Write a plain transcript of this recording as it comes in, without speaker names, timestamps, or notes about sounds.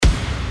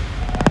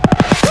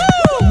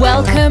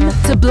Welcome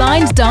to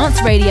Blind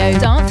Dance Radio.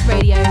 Dance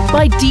Radio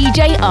by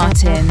DJ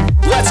Artin.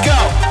 Let's go!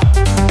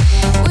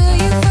 Will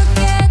you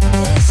forget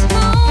this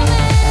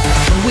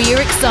moment? We're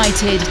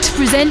excited to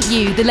present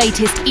you the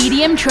latest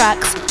EDM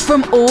tracks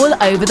from all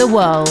over the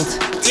world.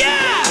 Yeah!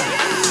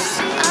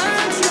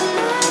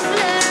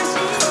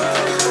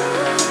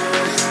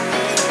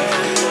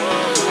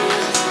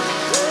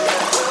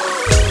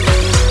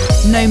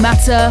 No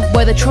matter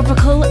whether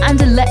tropical and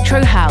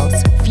electro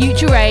house,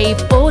 future rave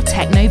or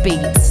techno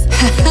beats.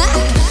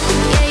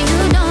 Yeah,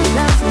 you don't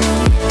love me,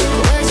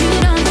 but you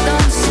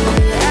don't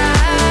see. I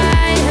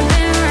have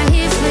been right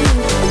here for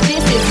you.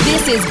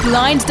 This is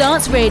Blind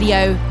Dance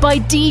Radio by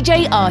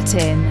DJ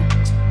Artin.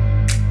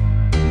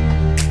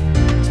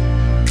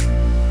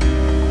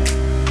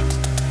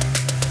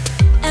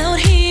 Out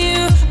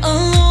here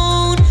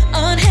alone,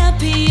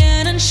 unhappy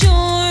and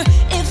unsure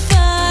if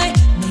I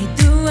made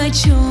the right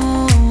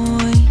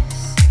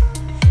choice.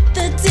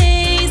 The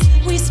days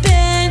we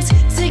spent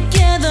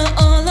together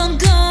all long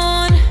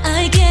gone.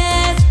 I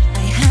guess I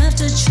have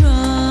to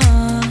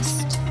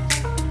trust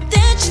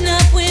that you're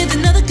not with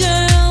another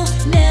girl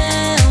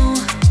now,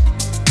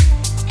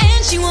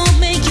 and she won't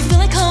make you feel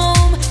like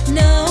home.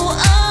 No,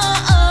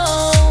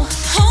 oh,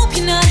 hope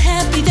you're not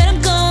happy that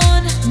I'm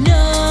gone.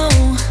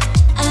 No,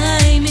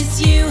 I miss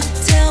you.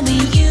 Tell me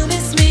you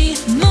miss me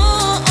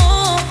more.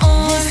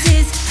 This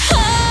is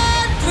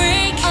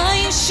heartbreak. Are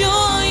you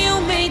sure you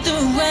made the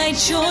right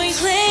choice?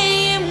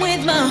 Playing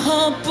with my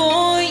heart,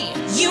 boy.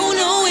 You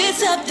know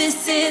it's up.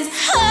 This is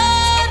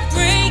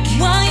heartbreak.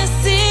 While you're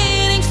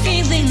sitting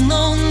feeling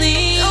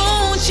lonely,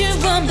 don't you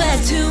run back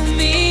to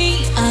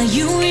me. Are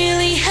you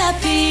really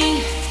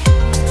happy?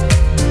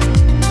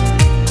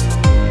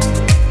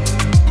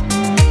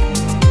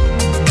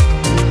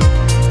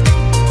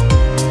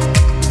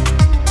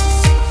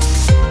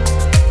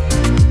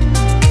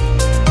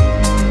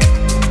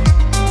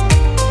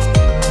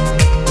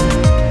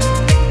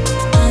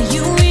 Are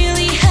you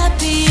really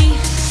happy?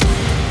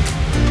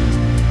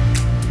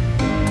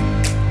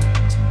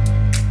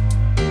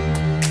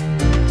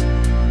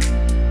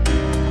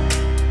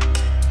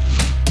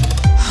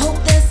 Hope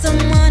there's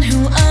someone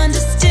who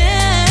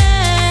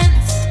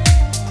understands.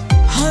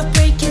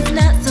 Heartbreak is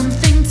not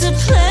something to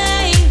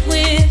play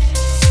with.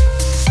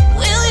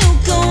 Will you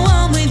go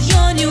on with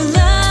your new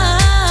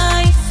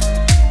life?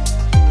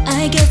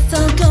 I guess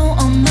I'll go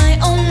on my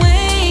own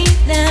way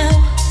now.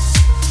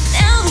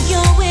 Now that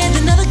you're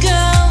with another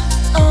girl,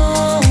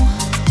 oh,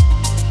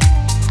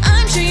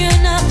 I'm sure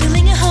you're not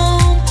feeling at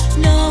home.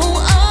 No,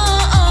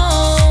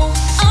 oh,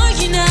 are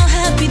you now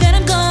happy that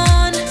I'm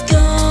gone?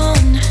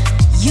 Gone.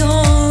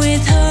 You're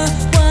with her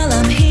while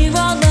I'm here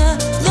all alone.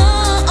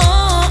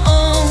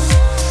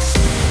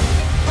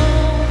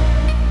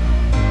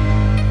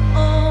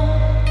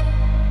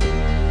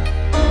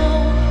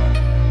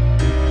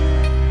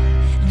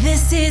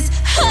 This is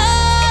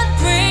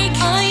heartbreak.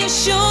 Are you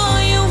sure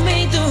you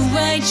made the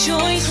right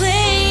choice?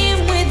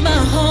 Playing with my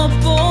heart,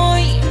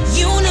 boy.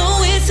 You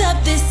know it's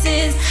up. This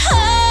is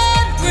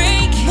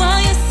heartbreak.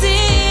 While you're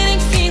sitting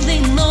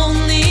feeling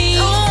lonely,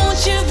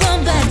 don't you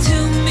run back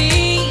to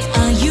me.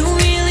 Are you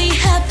really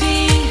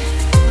happy?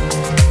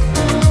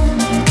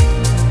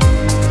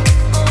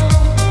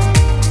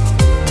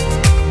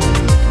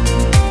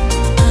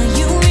 Are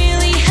you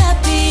really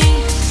happy?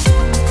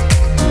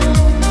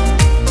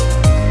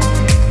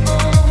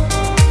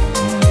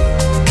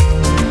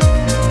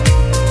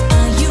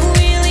 Are you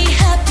really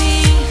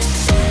happy?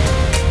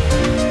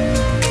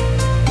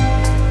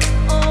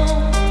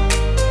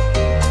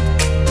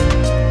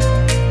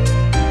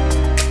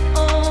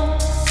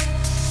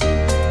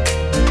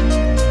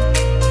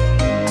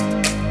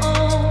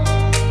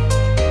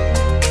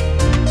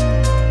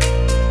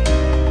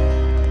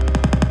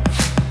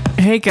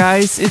 Hey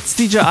guys, it's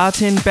DJ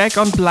Artin back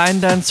on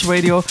Blind Dance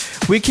Radio.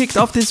 We kicked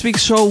off this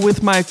week's show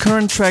with my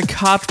current track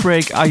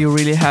Heartbreak, Are You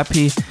Really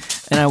Happy?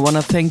 And I want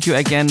to thank you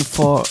again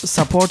for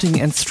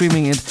supporting and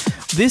streaming it.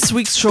 This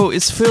week's show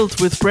is filled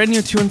with brand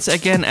new tunes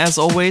again as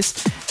always,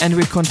 and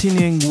we're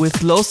continuing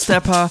with Low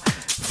Steppa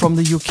from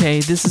the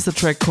UK. This is the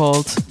track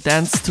called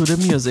Dance to the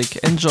Music.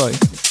 Enjoy.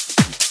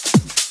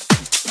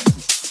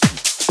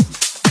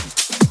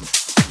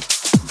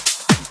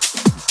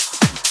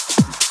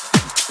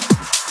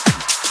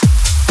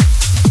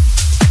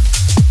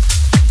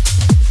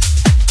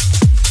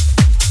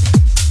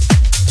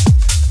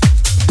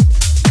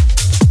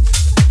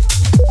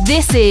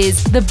 This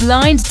is the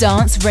Blind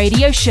Dance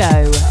Radio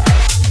Show.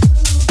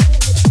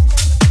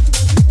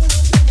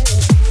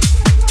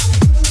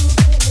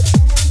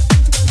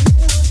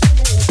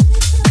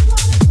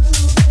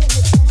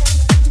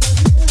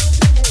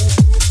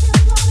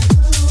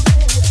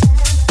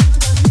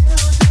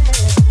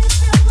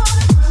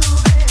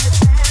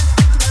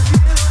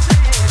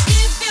 If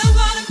you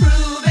wanna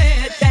prove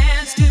it,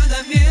 dance to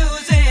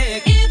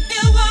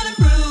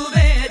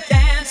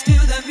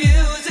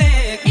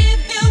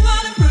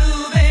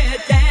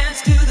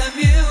the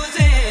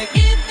music.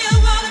 If you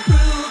wanna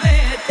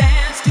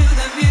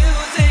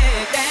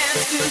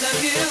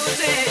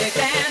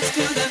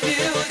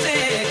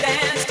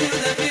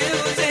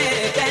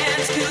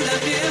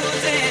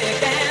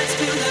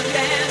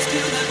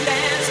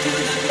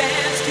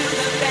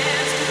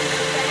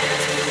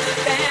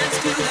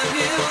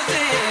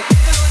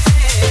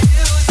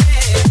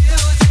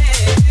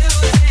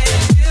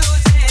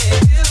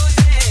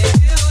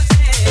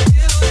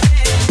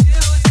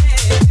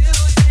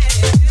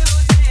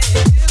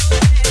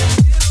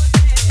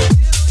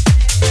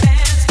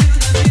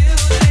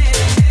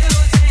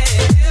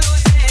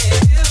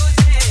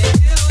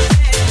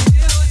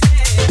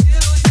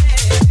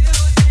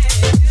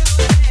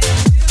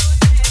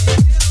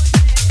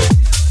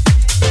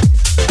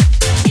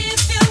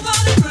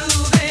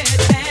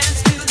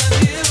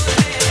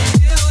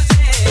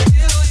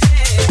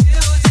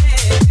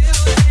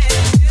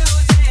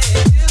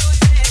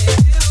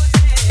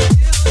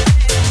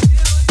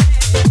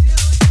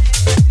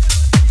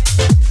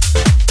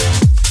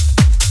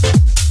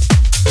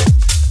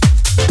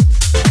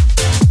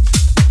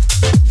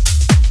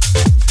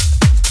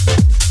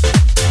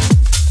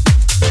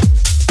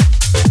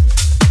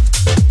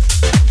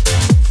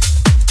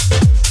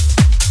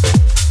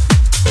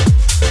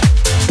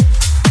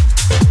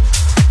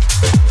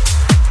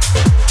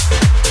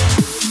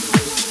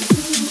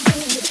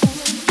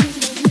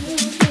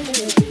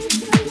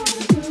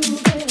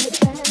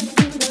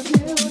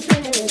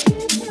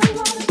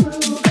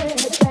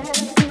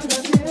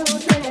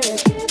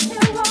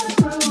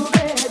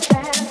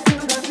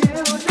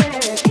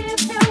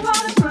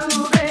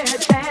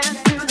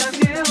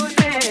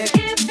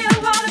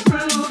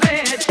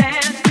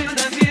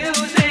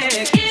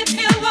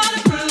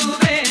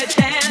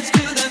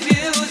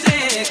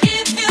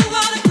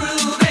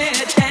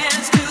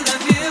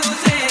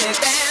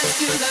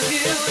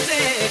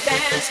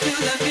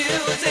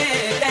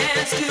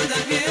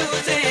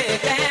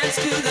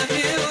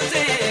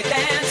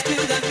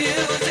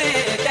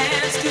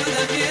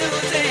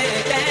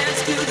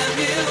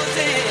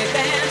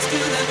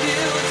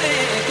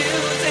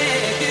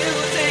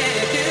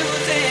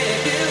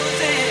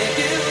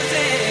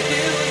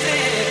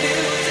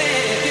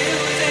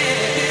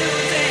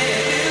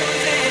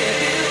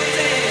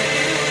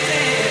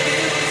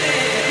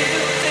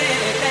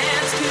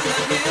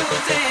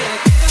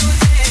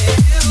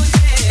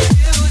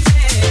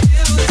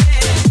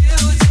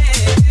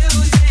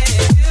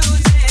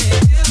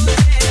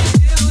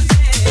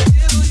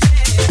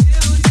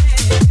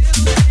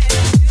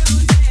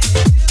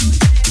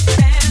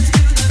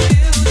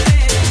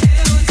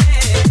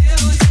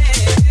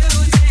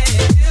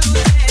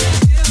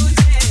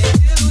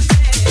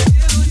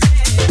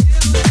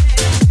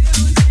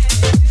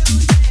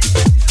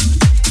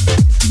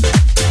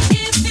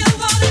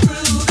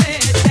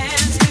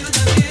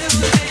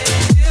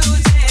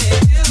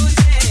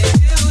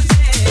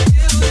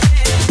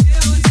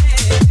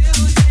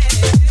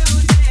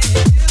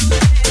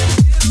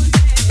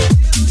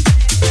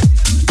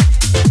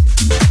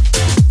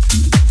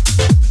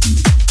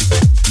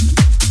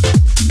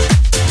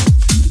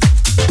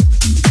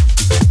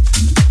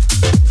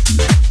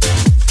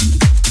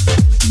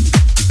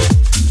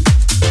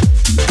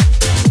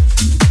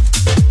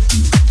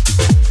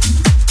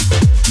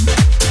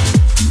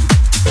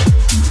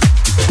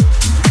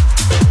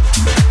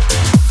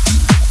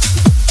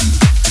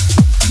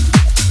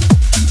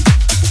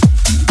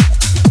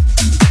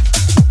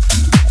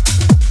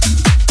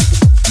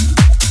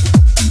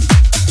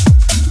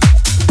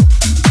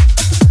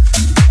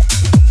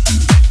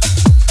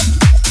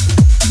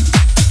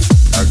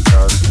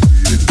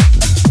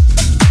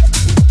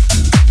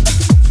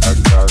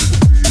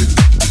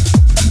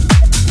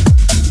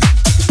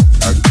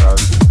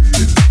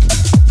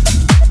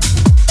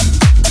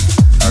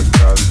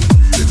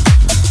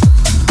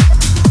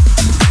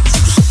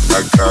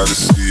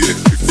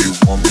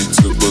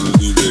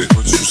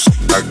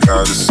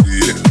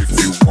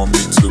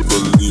to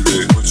believe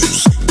it, what you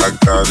see, I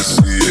gotta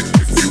see it.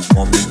 If you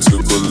want me to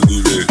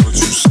believe it, what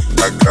you see,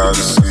 I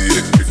gotta see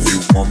it. If you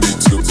want me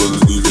to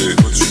believe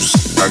it, what you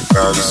see, I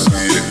gotta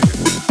see it.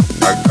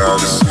 I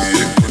gotta see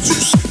it, what you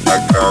see, I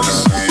gotta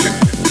see it.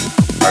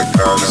 I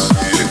gotta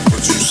see it,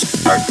 what you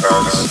see, I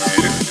gotta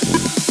see it.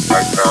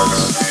 I gotta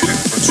see it,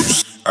 what you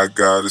see, I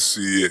gotta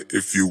see it.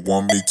 If you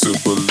want me to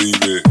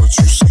believe it, what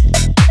you see.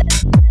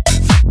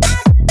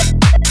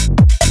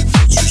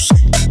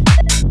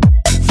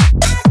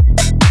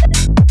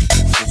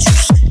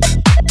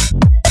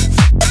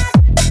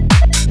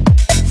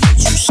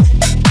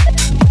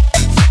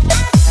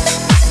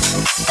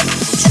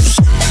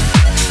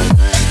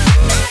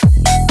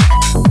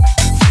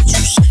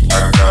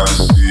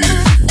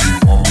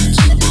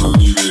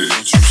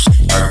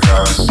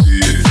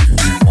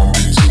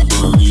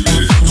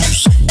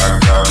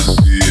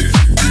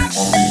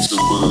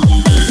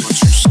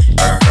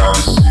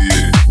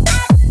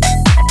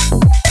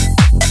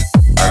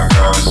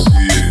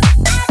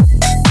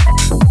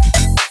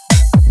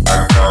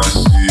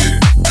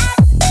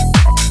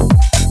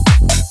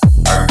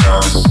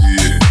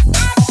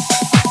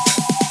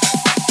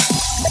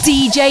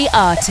 DJ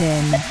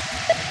Artin.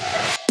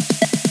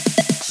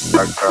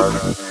 I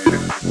gotta see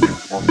it, if you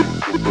want me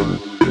to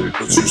believe it,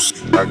 what you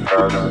see, I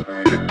gotta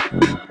see it,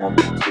 if you want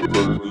me to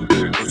believe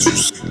it, what you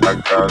see, I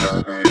gotta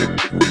see it,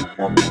 if you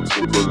want me to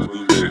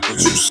believe it, what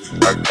you see,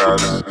 I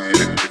gotta see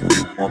it, if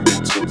you want me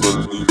to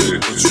believe it,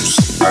 what you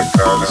see, I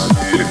gotta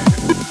see it,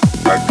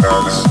 I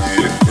gotta see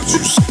it, what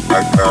you see,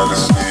 I gotta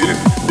see it,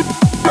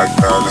 I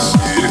gotta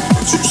see it,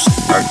 what you see,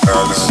 I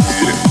gotta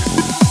see it,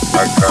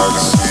 I gotta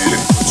see it,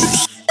 what you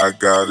see, I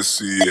gotta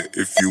see it,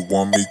 if you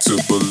want me to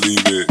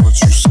believe it,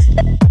 what you see.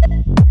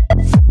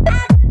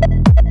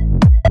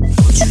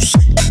 What you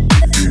see,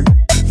 if you,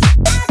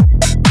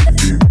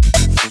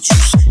 what you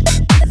see,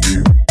 if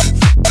you,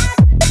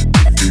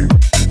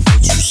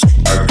 what you see,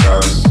 I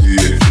gotta see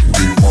it, if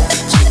you want me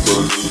to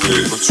believe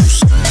it, what you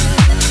see.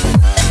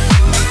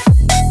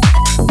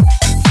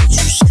 What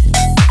you see,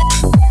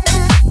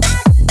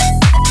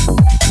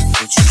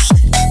 what you see,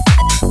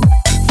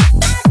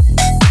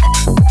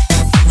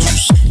 what you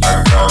see,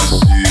 I gotta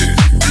see it,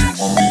 if you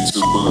want me to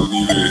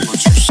believe it,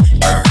 what you see,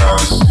 I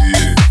gotta see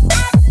it.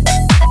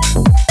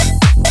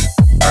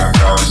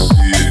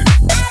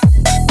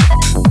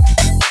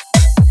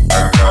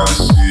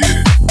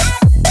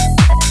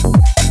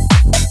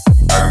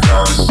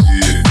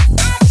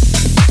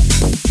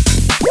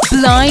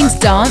 Blind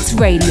Dance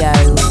Radio.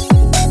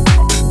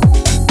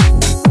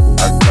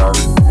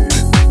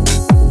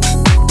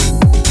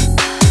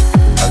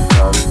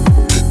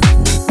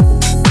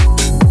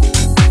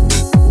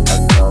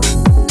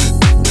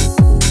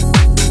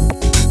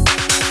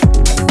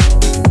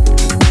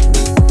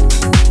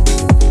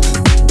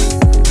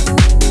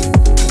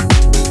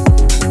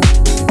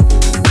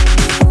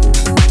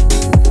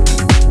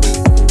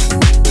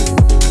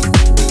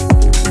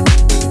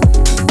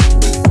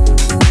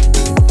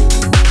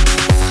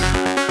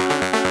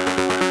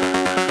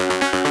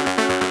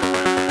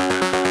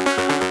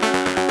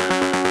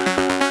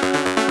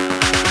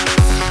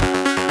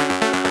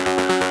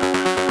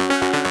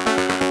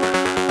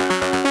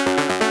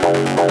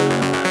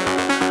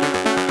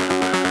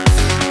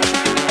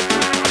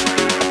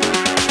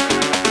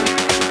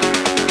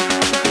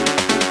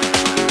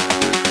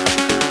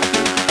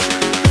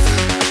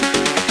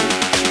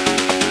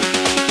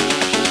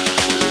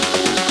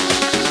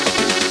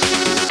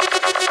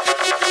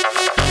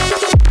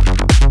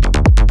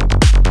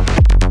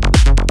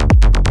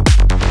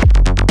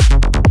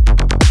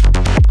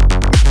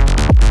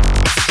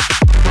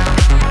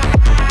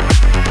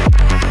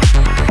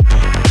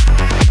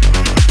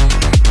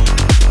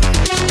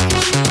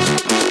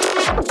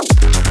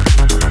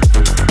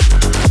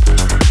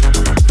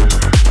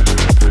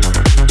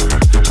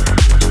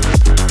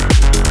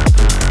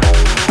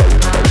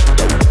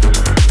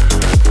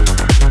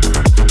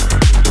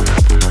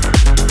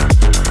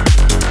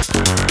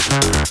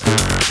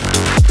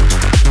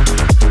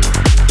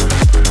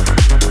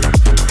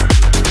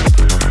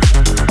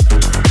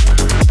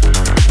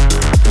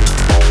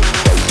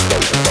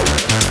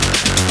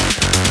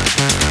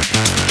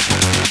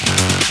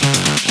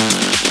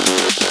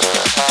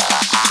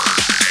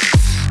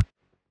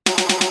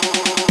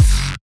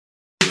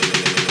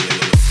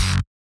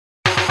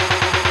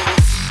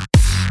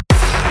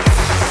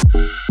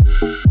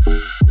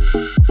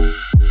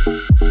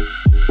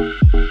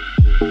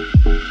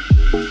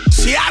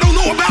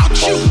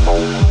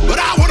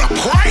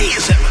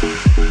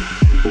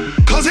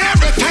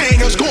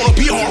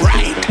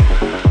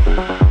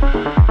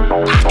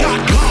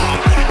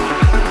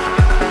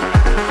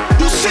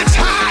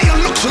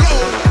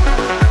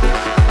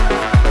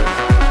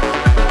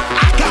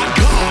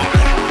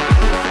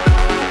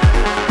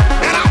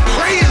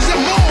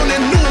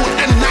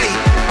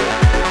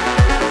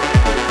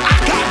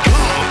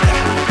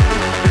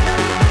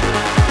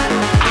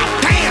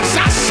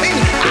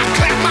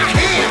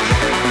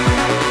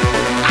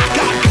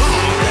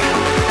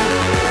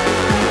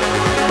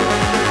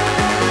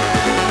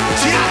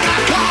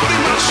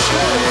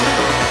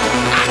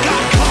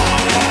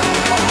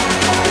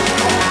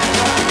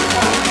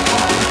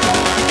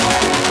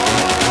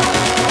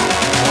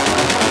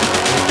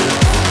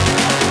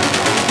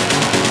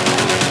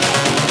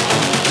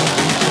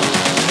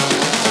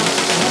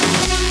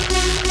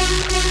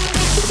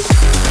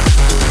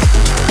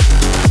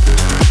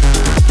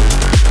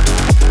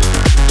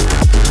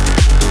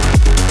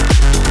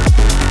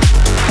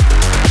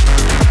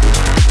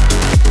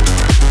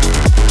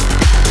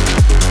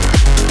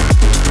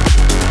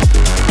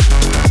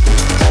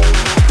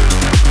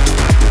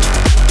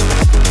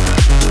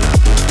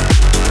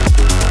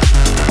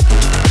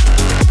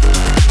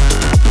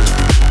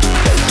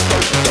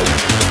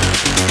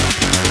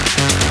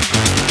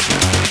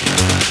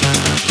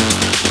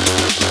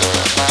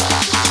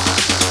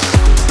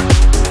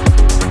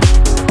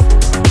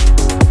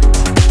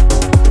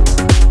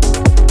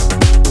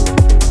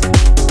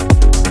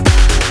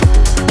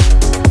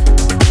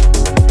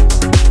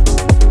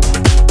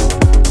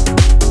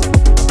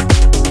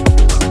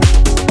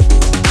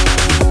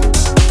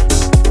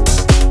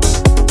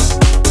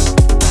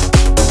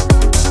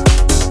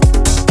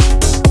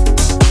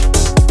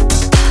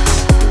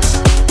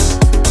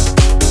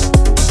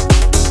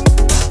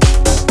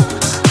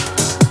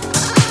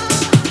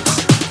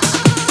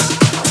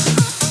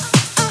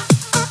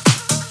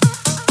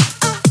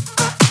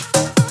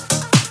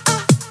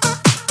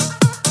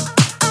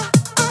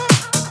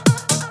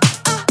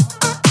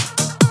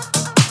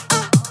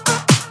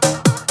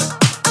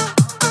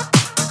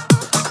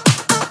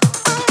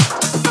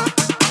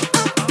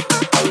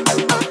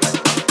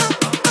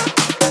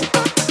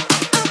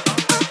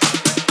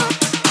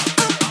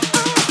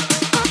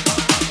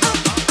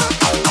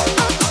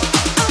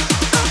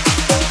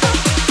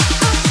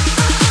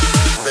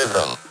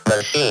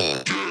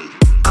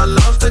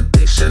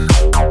 addiction,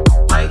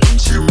 my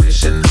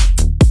intuition,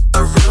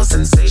 a real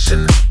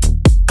sensation,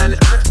 an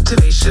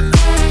activation.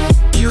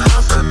 You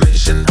have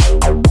permission,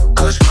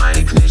 push my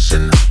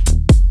ignition,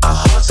 a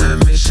hotter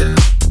mission,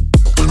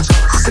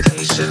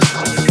 intoxication,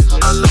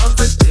 a love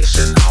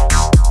addiction,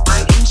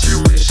 my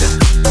intuition,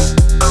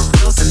 a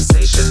real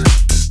sensation,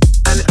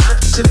 an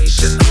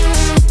activation.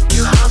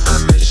 You have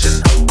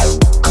permission,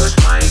 push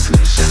my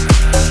ignition,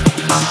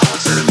 a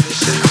hotter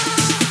mission,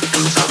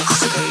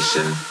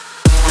 intoxication.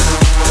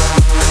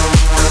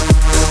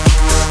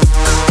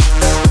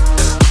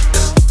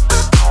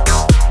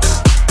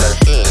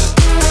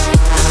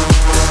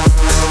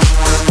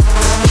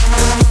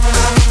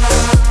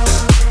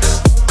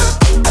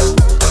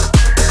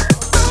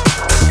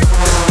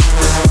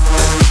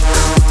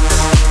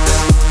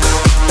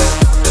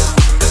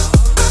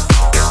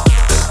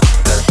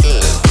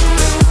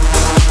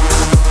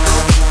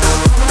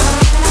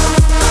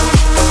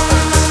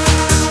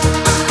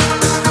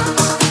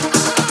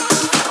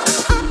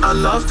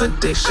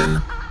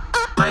 Addiction,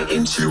 my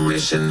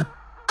intuition,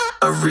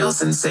 a real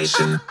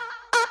sensation,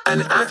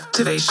 an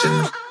activation.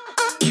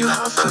 You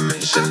have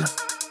permission,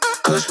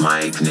 push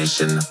my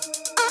ignition,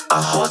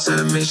 a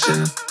hotter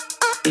mission,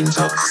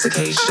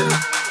 intoxication.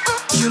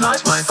 You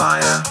light my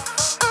fire,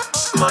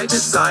 my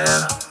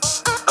desire,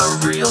 a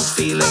real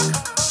feeling,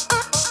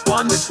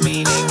 one with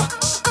meaning.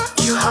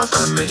 You have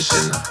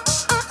permission,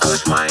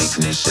 push my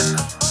ignition,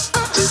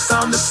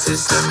 disarm the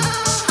system,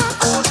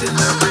 caught in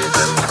the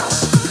rhythm,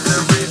 the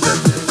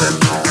rhythm.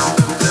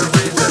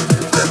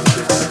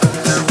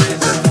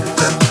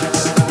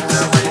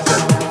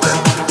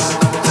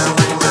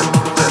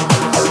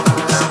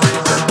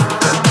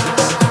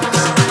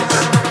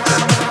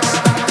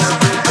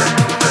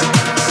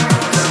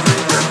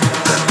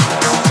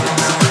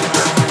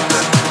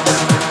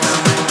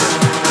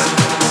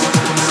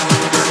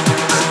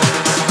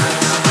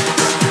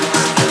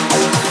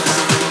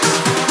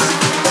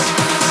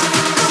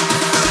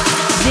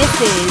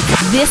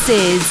 This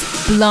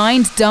is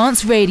Blind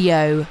Dance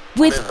Radio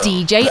with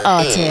DJ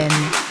Artin.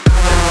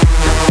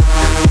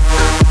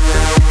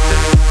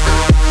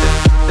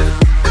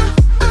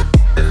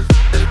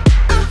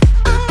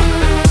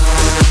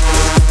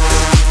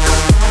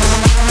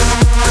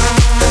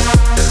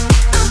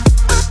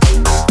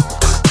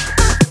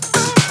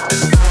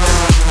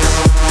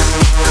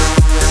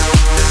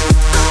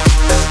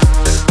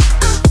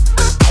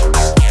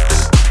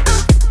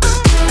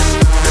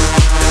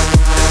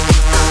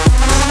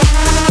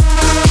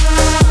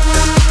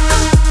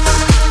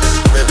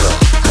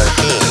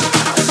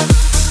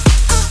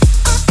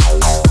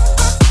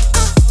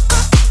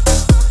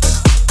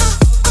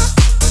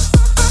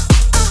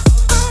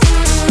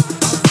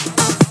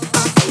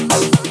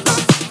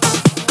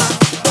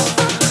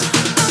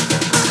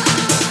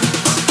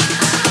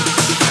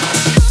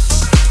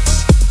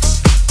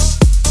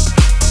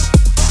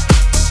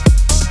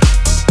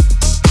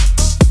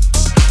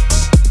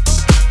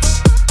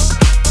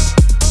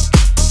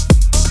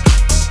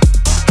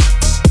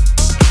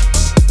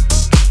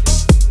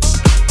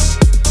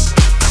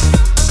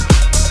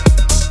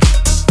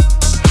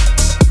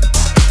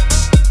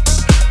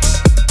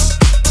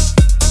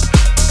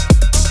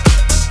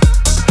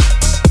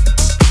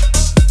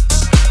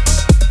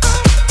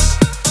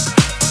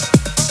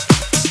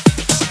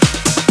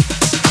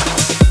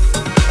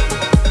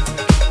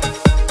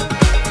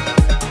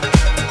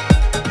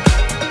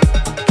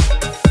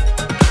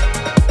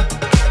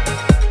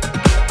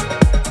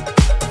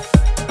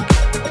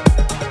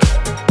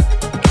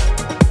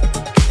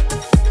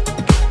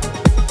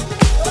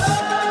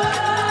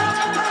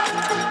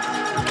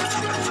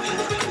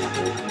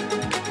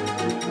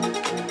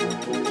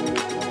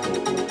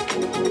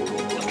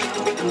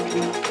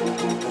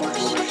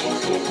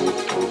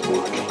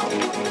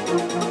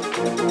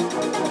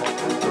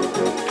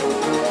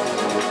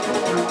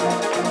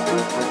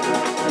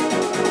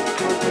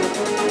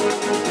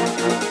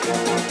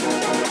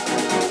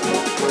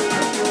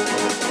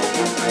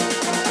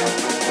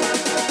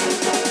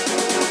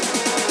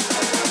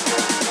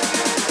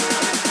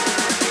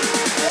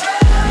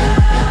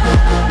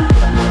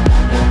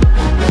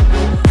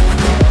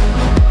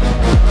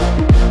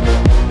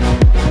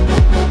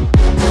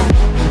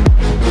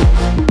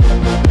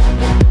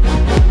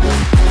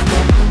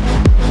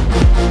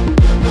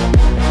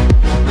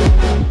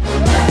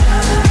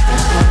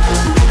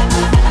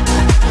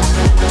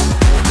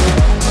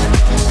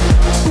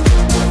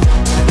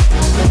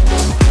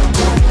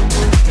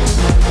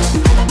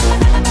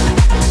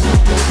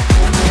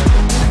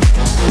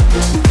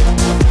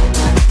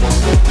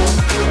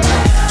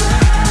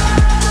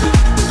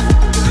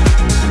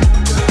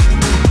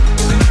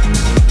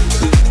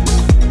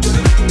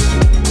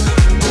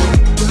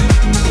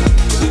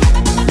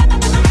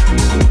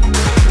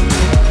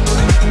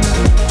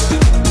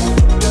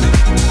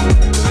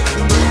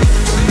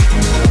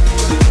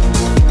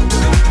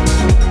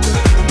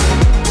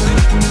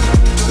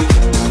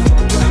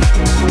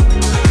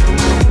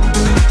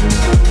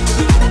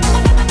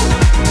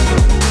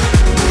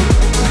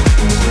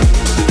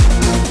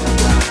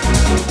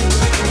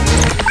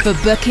 For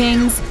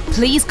bookings,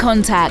 please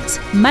contact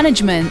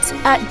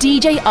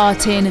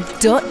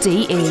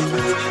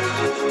management@djartin.de.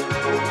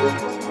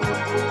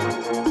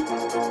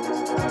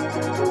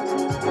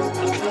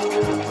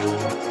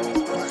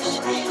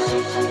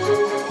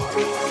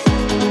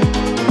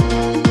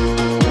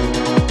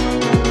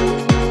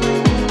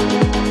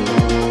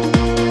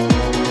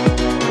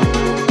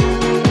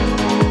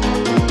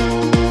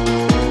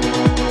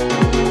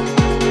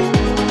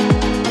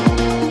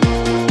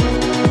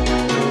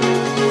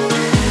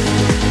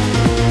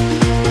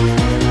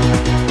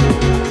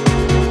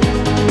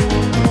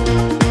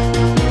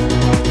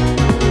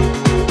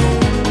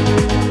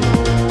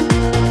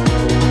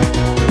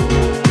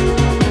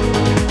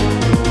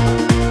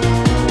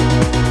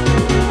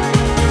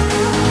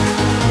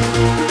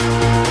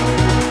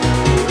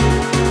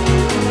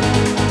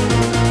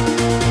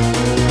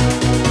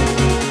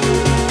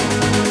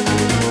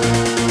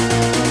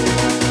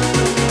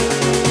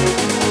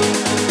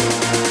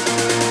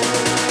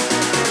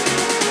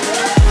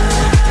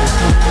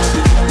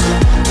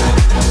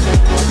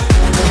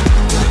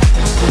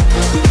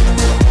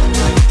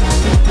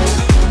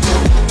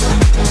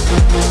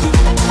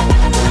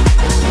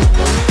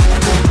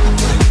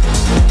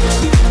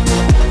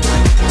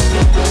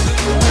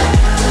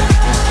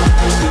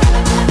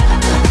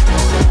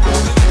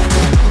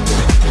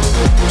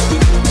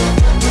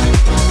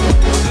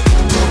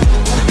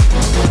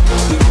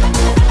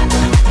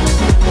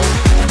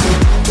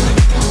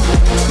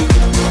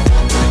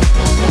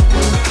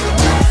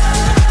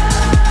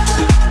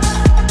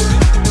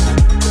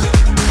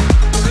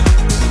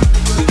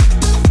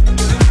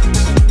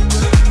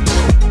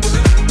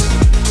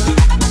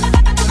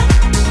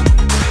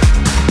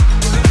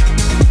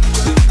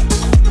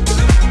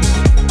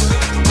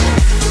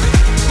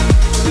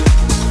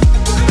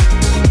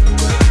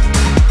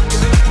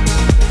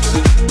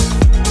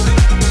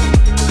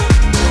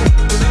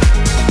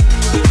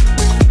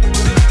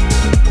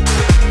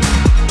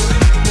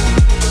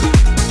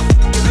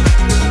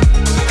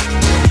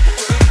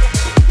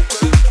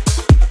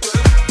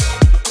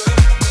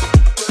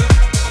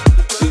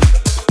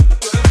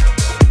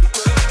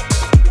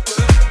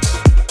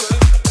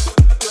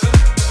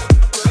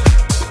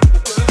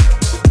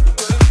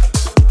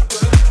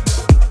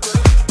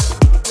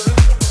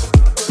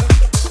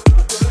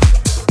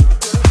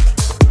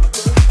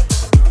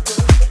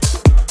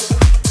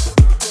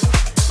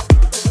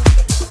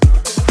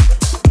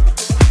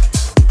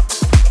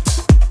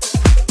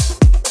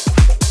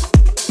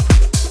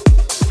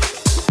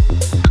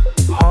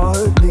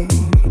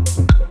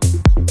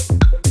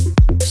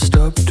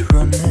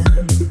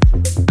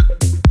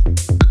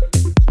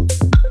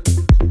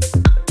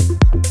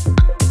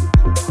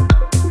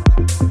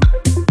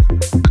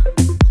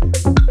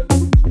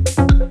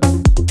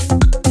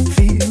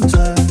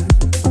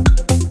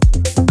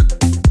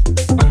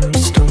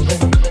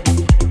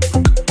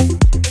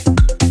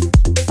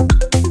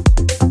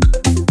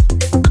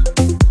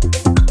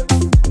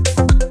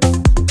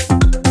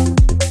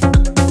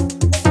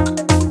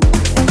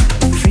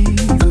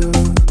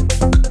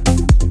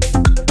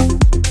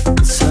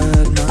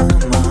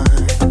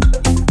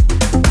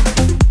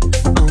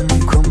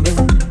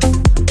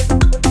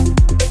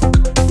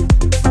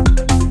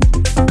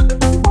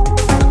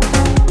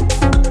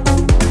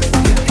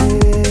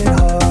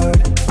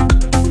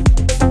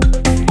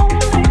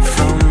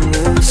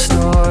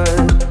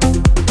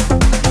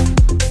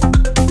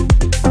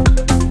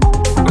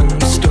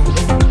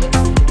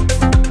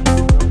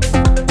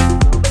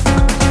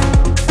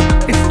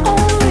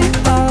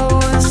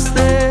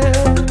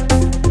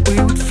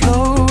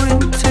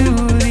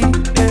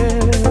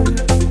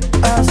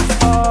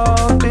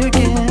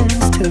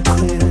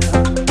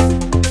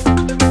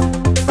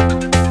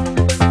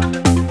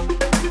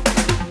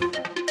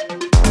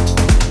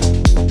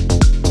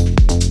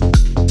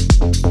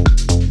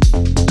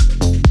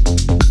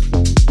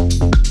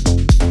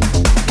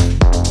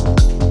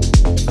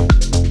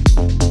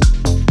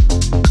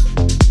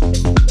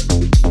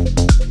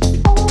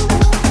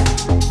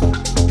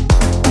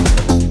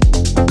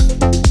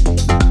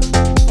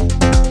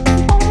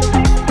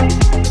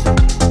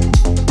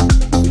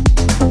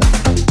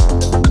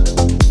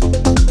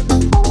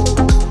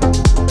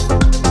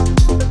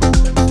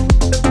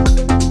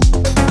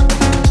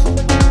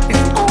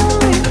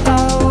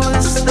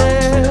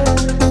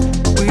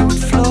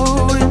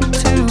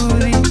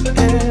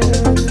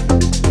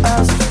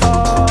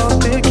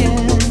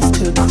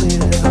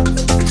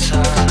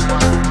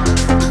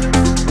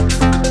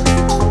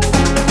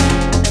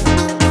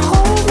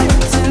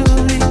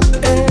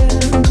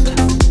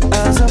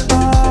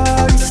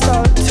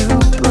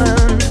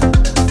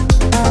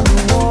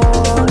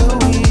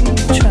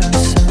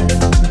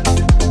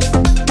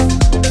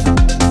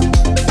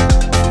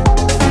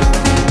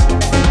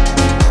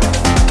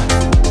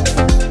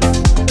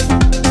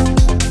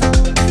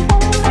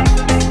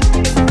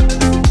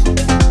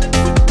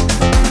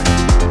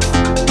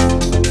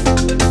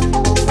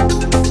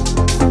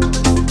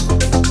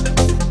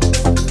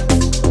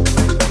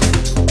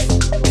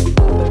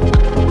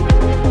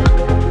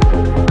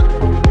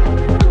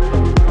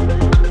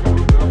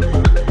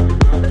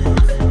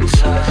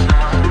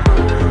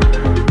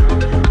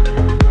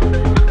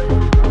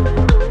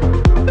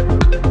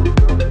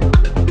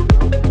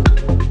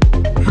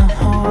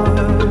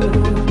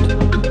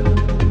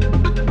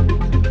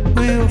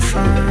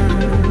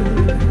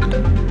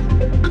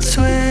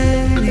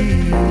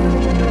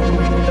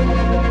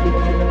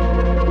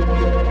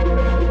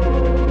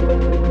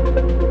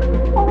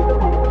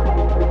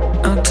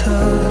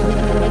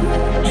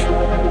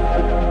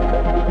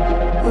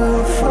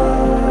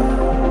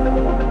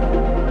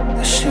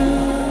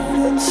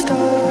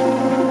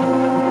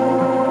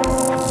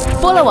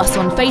 Follow us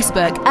on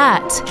Facebook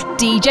at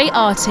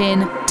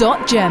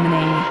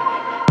djartin.germany.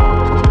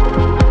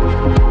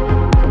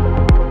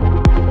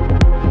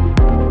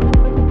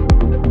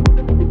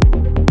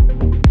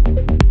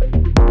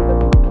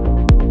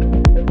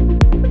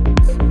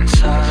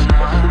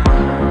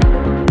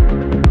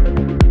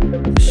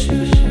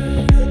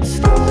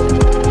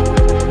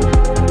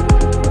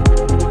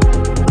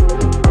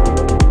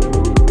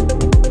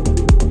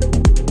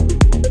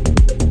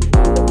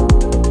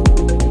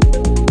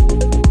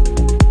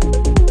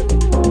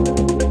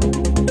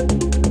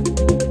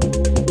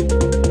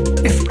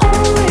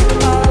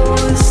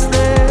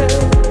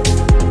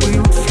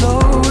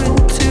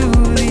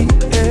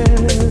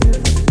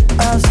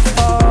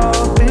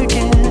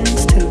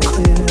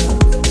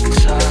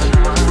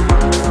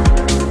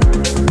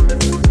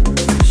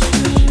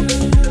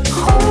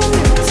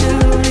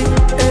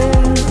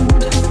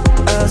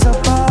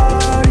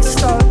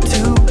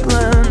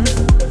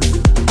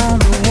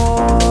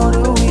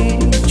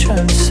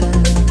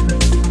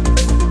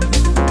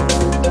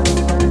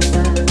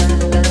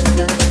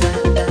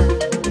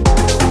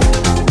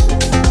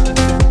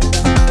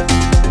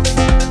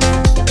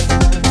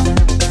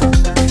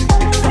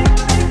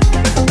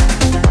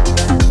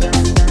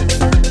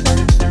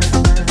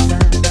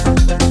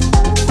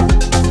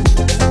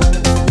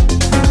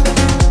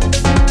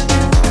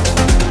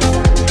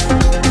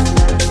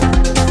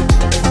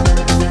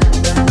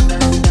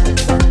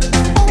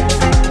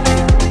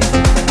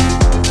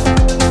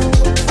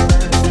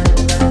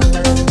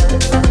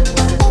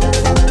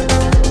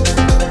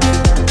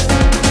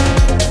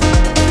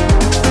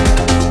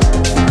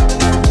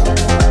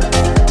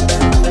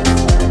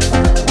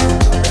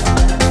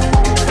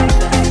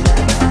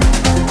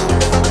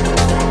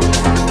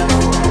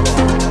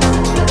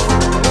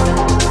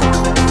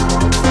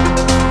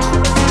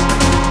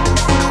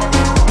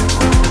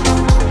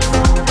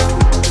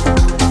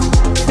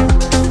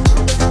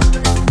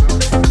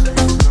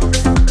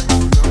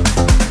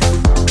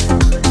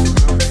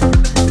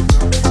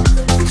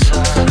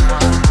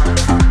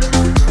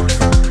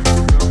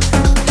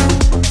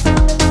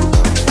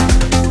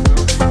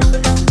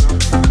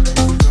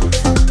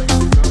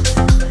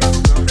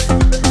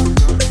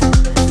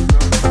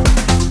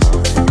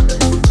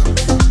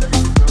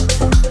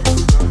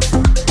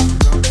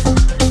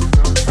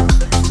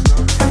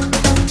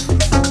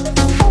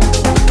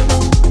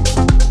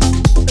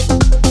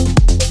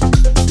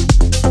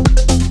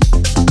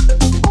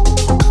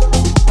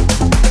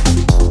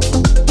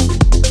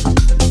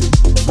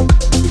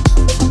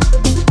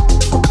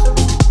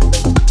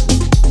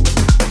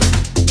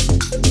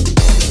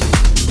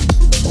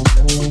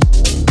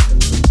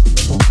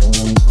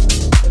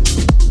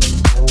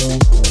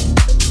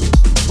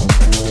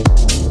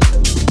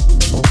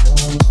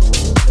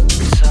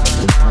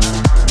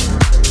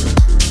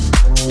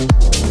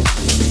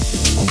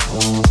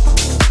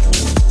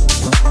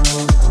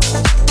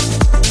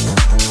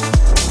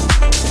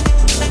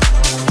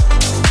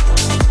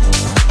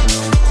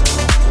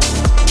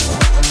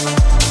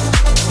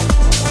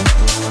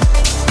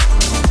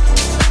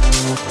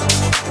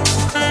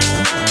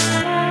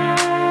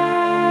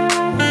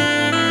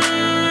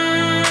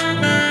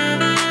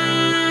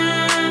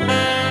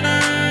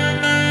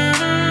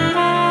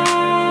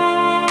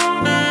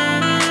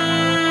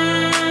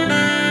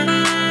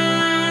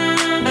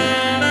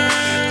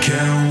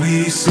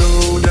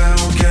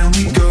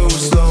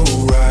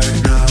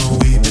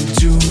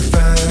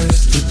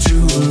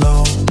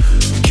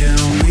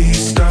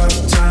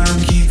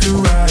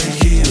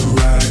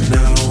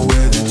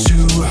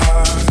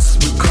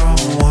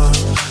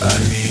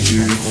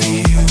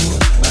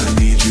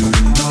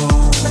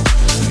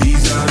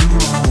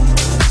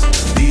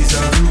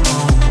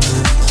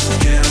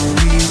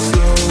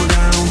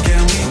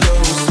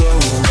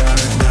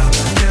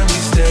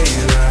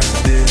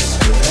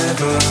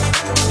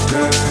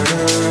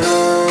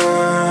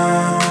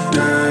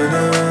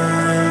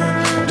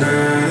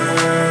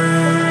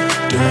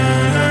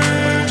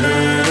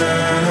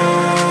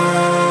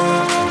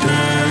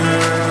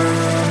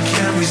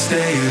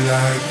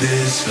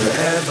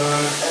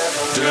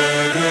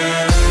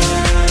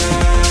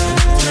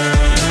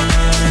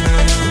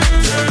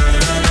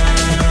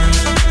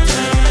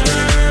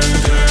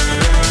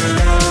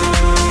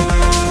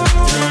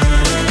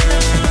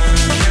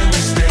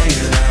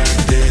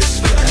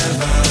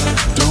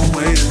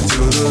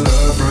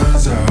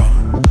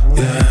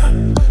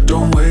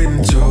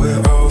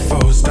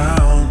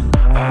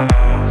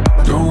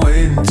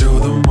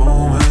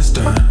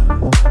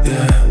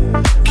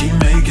 Keep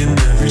making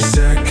every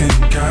second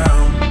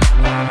count.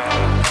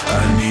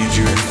 I need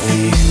you to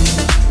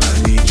feel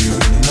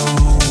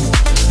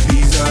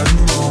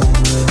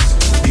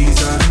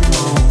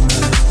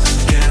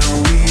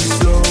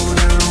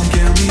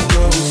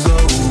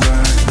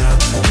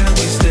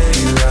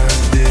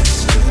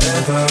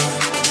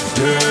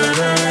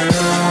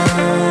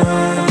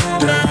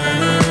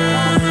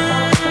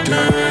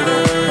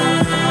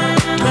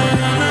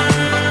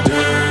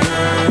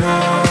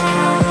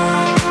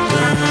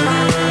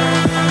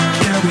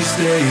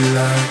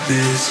like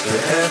this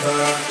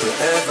forever,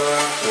 forever,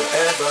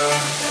 forever.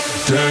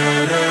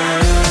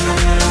 Da-da.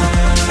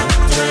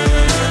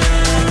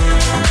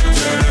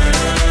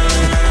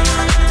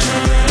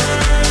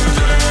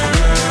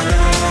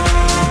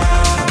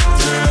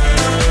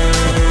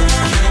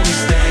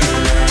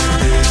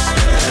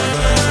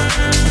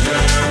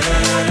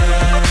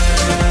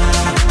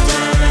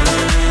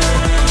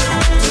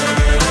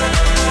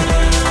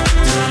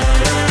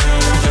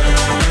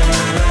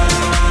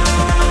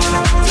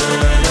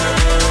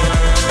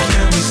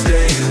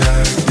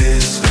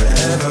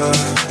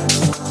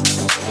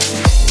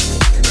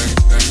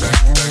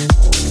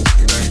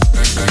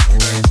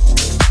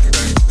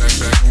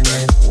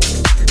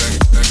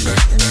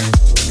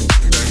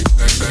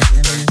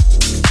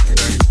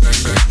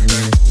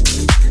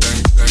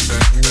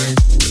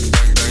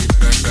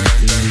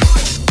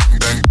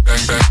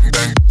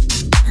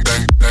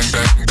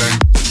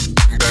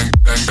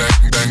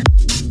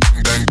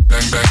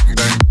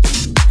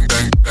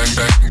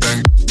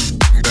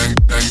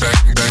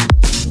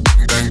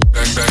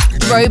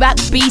 Throwback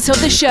beat of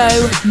the show,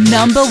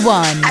 number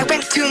 1. I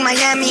went to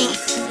Miami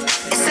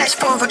in search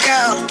for a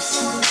girl.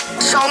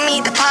 Show me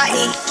the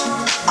party,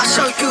 I'll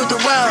show you the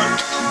world.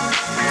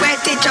 Where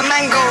did your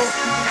man go?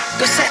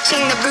 You're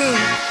searching the room.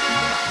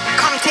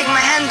 Come take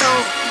my handle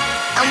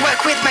and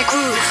work with my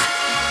groove.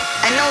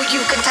 I know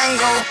you can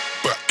tango,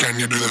 but can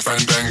you do the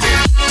fandango?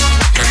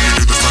 Can you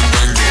do the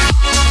fandango?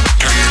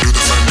 Can you do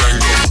the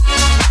fandango?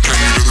 Can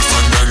you do the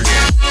fandango?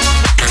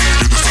 Can you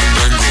do the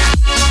fandango?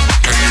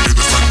 Can you do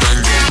the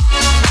fandango?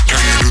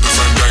 Can you do the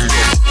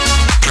fandango?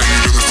 Can you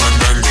do the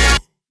fandango?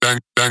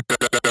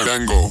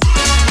 Dango.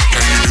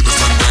 Can you do the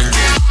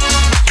fandango?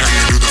 Can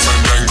you do the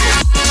fandango?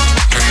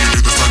 Can you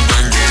do the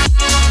fandango?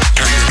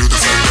 Can you do the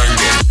fandango?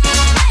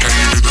 Can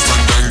you do the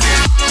fandango?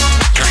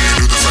 Can you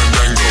do the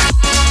fandango?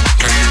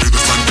 Can you do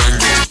the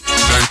fandango?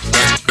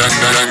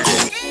 Dango.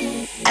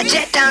 I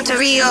jet down to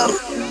Rio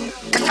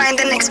to find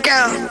the next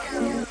girl,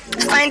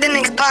 to find the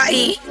next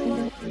party,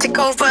 to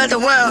go over the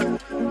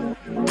world.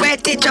 Where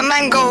did your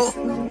man go?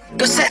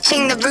 You're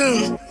searching the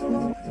room.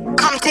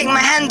 Come take my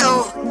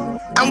handle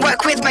and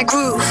work with my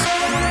groove.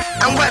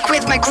 And work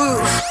with my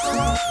groove.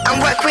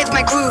 And work with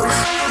my groove.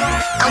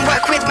 And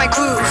work with my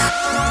groove.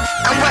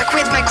 And work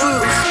with my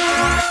groove.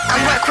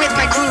 And work with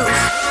my groove.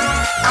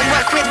 And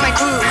work with my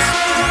groove.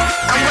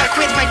 And work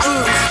with my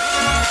groove.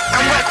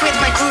 And work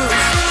with my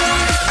groove.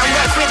 And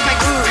work with my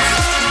groove.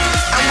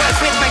 And work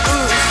with my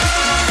groove.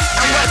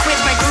 And work with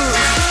my groove.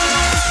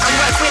 And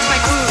work with my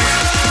groove.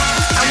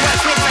 And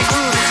work with my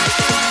groove.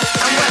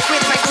 And work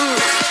with my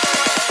groove.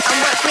 And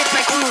work with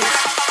my groove.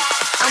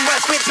 And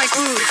work with my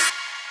groove.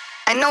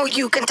 I know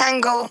you can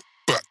tango,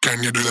 but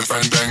can you do the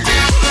fandango?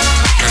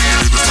 Can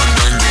you do the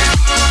fandango?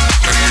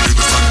 Can you do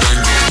the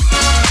fandango?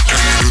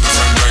 Can you do the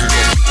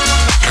fandango?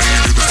 Can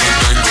you do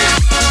the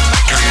fandango?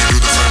 Can you do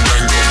the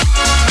fandango?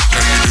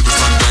 Can you do the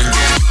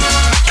fandango?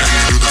 Can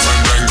you do the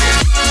fandango? Can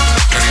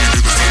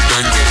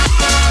you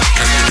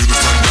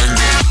do the fandango?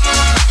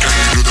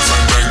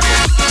 Can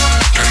you do the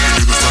fandango? Can you do the fandango? Can you do the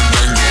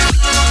fandango?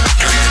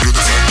 Can you do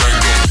the fandango? Can you do the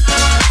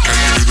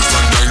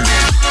fandango?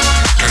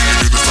 Can you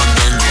do the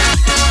fandango?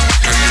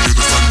 Can you do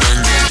the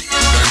fandango?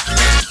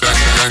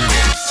 Dango.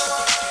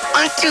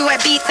 onto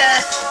Ibiza,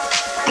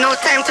 no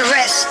time to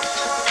rest.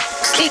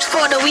 Sleep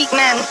for the weak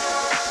man,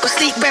 we'll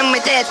sleep when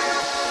we're dead.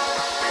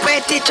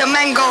 Where did your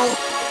man go?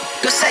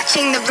 You're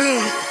searching the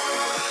room.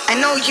 I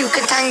know you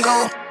can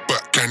tango,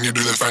 but can you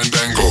do the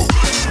fandango?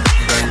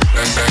 Bang,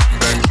 bang, bang,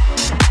 bang.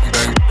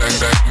 Bang, bang,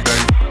 bang,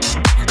 bang.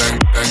 Bang,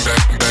 bang,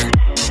 bang, bang.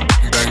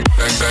 Bang,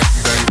 bang, bang,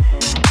 bang.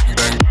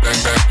 Bang, bang,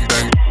 bang,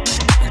 bang.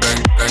 Bang,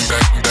 bang,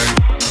 bang, bang.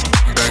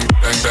 Bang,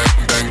 bang, bang,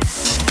 bang.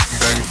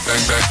 Bang,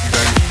 bang, bang,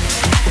 bang.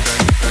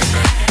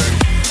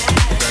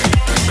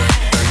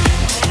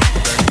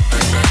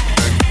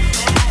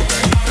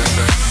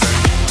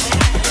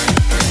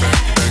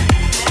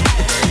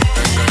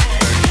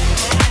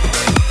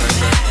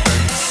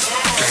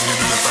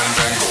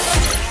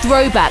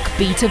 Throwback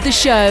beat of the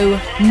show,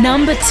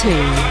 number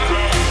 2.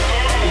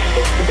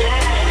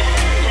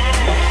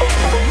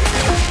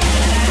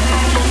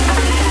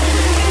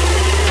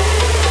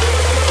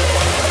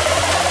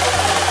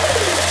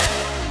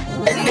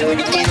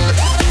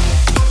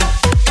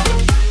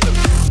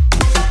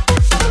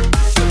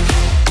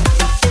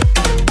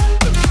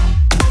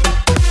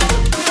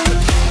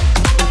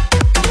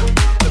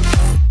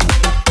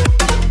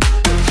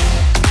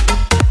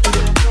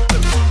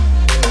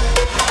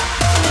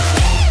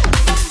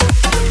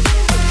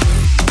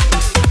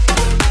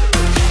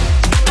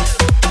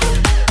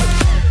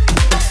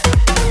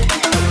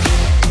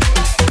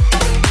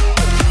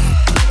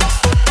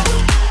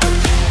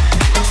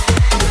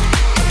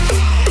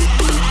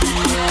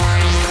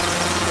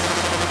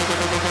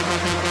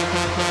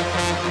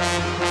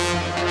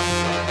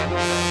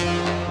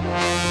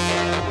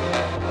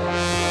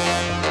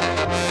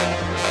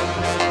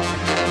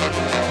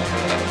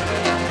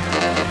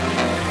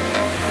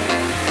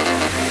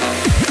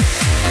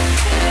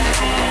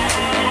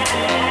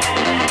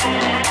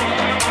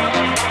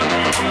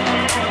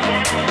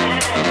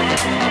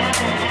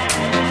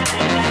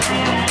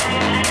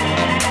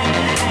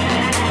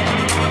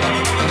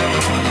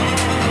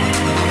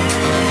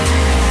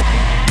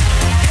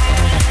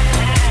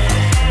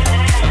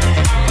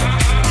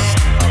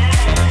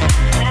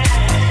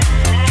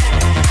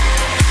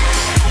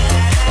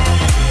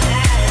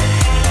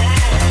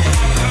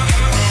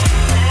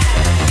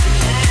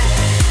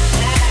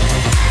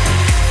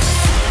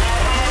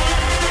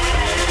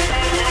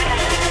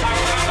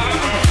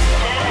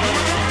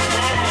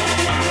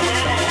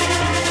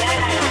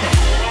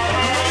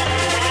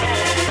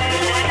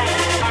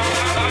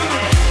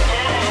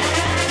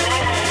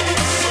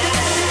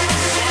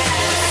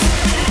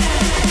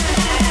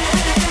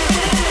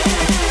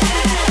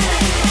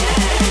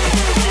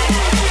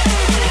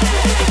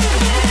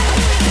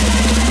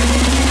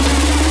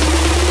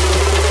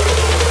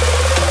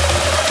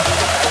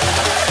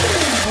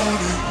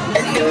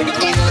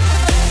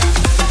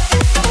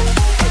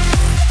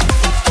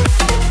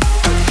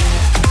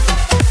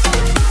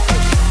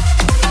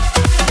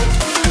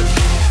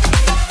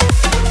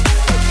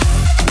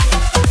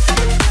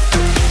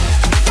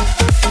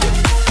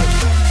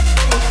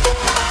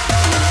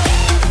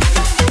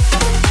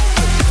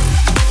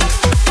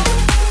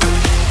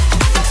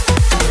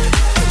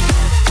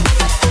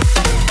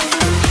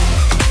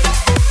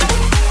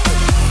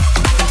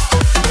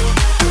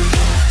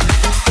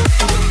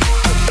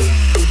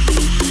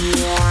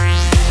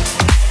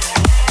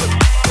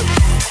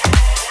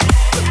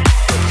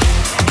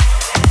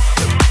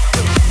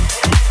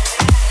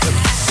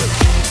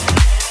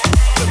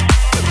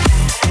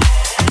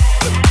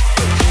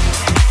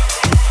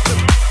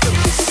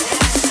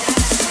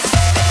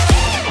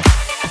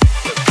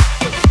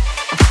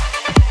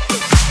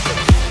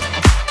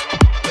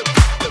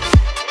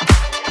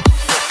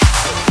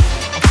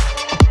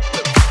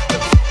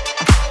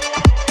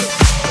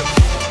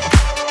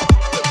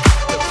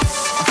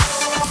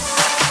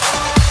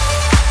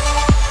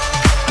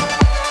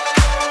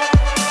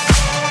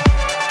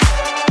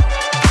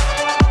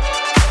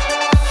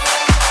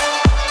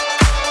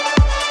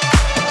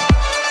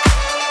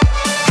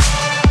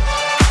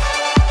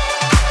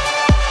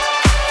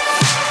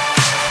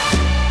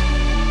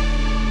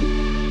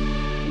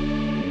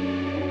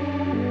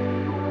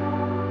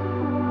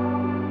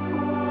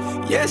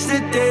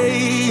 Yesterday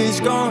is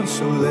gone,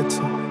 so let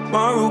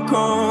tomorrow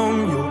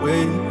come your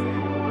way.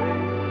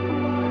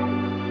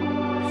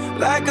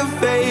 Like a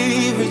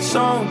favorite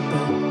song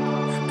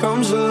that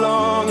comes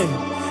along and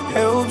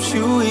helps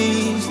you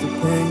ease the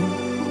pain.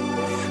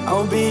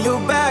 I'll be your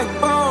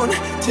backbone,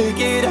 take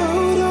it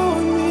out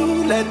on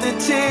me. Let the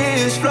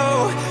tears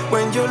flow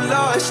when you're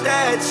lost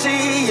at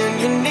sea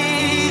and you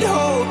need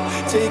hope.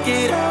 Take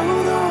it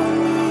out on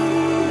me.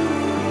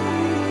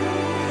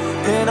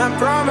 And I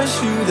promise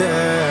you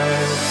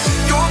that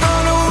you're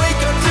gonna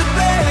wake up to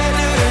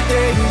better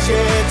days.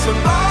 Yeah,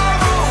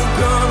 tomorrow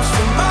comes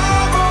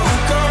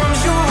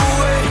your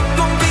way.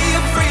 Don't be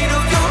afraid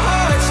of your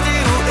heart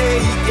still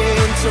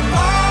aching.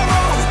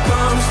 Tomorrow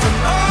comes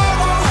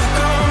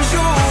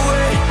your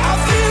way. I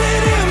feel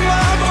it in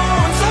my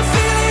bones, I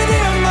feel it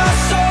in my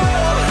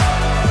soul.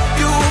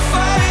 You will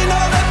find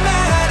all that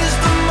matters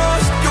the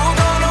most. You're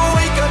gonna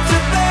wake up to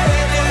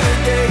better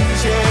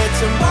days. Yeah,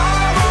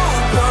 tomorrow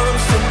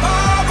comes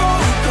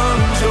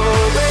your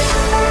way.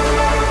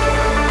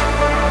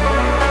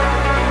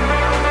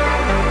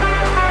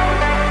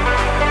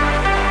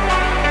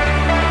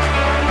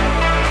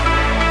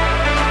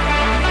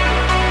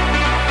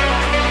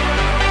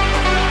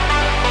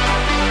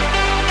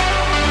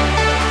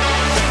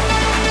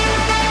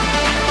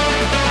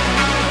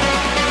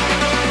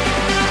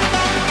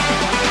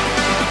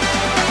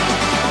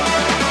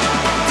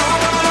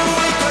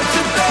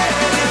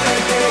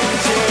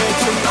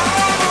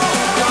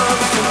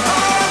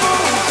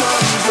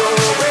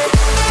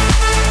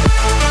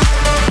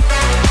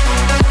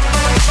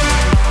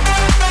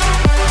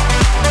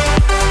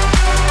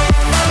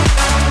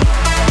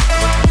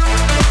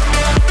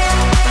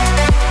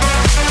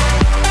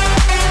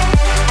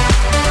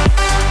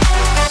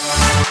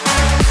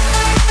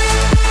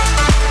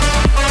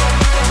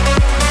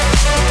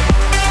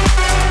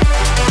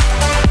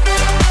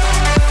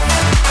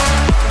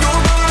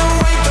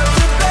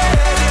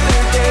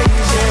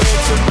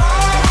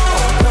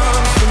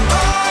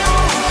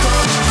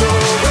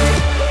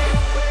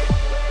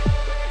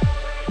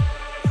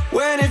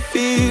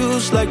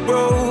 Like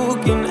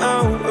broken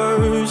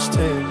hours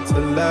tend to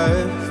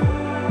last,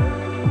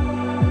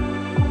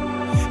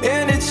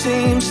 and it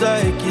seems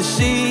like you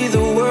see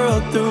the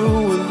world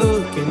through a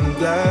looking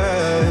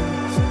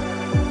glass.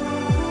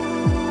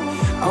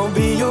 I'll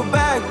be your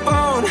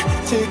backbone,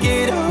 take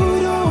it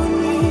out on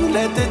me.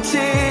 Let the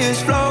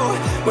tears flow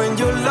when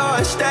you're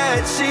lost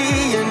at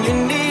sea and you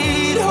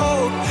need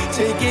hope.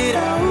 Take it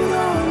out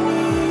on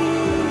me,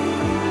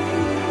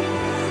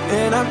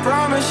 and I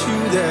promise you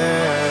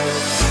that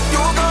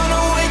you're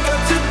gonna wake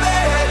up to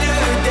better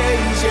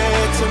days.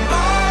 Yeah,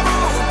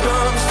 tomorrow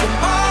comes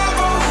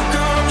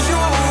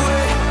your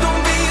way.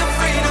 Don't be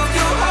afraid of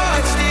your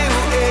heart still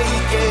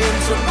aching.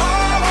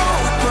 Tomorrow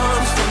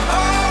comes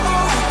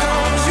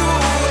your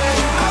way.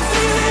 I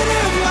feel it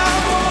in my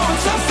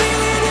bones, I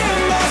feel it in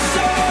my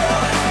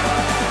soul.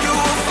 You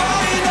will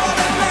find all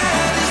that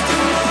matters the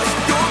most.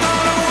 You're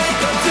gonna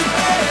wake up to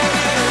better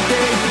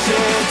days.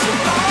 Yeah,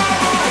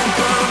 tomorrow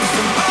comes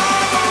your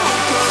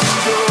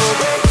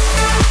way.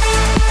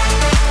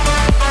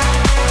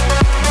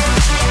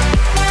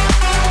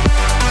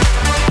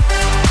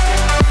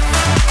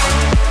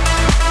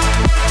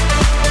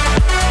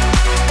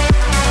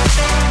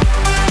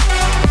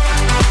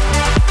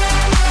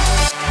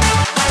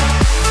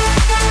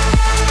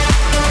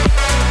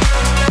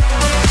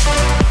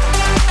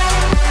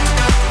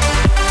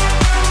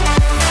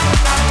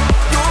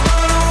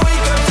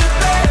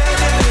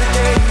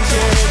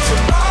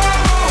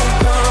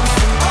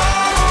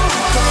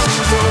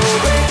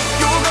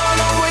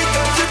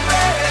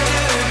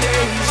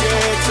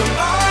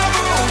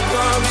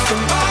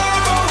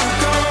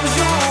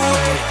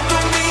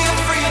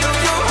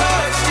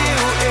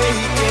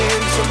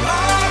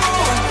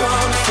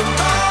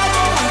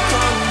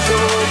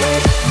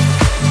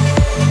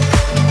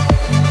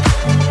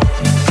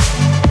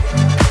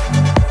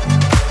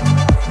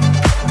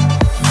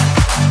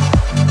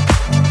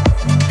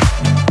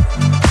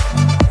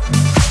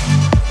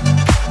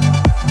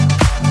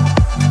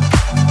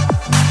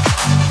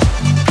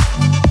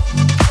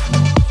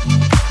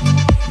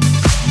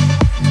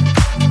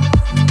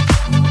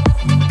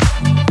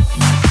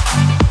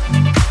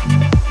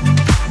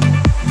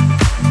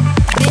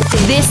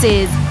 This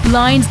is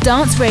Blind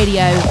Dance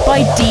Radio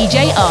by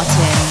DJ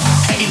Artin.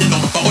 Hating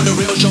on, but all the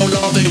real show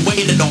love they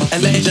waiting on. A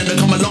legend to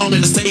come along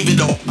and to save it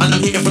all. And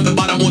I'm here from the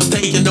bottom, what's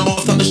taking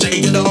off, time to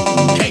shake it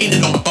off.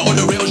 Hating on, but all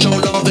the real show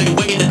love they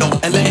waiting on.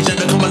 A legend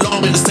to come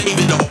along and to save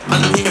it all.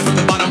 And I'm here from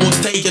the bottom, what's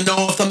taking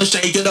off, time to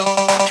shake it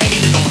off.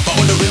 Hating on, but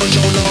all the real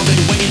show love they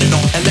waiting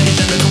on. A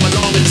legend to come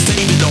along and to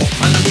save it all.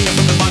 And I'm here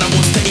from the bottom,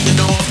 what's taking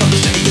off, time to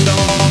shake it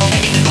off.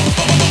 Hating on,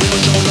 but all the real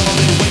show love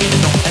they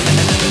waiting on. A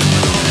legend to come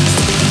along and to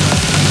save it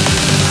all.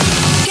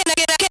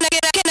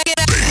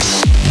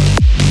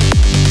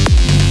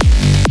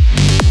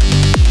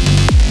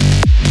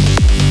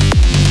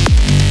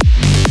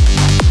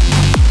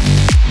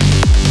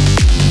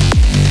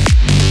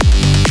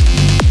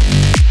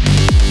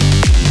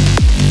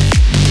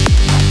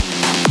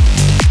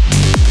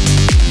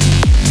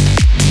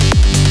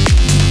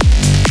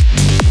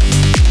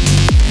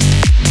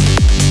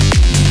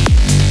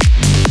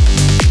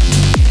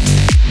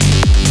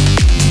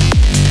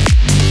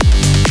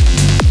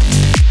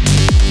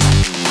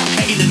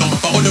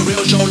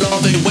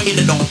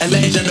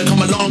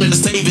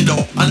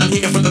 And I'm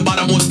here from the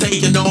bottom, what's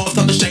taking off,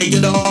 time to shake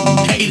it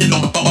off. Hate it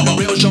on, but on a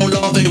real show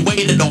love they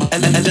waited on.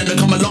 And then they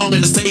come along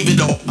and save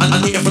it all. And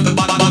I'm here from the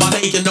bottom, what's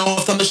taking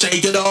off, time to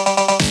shake it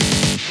off.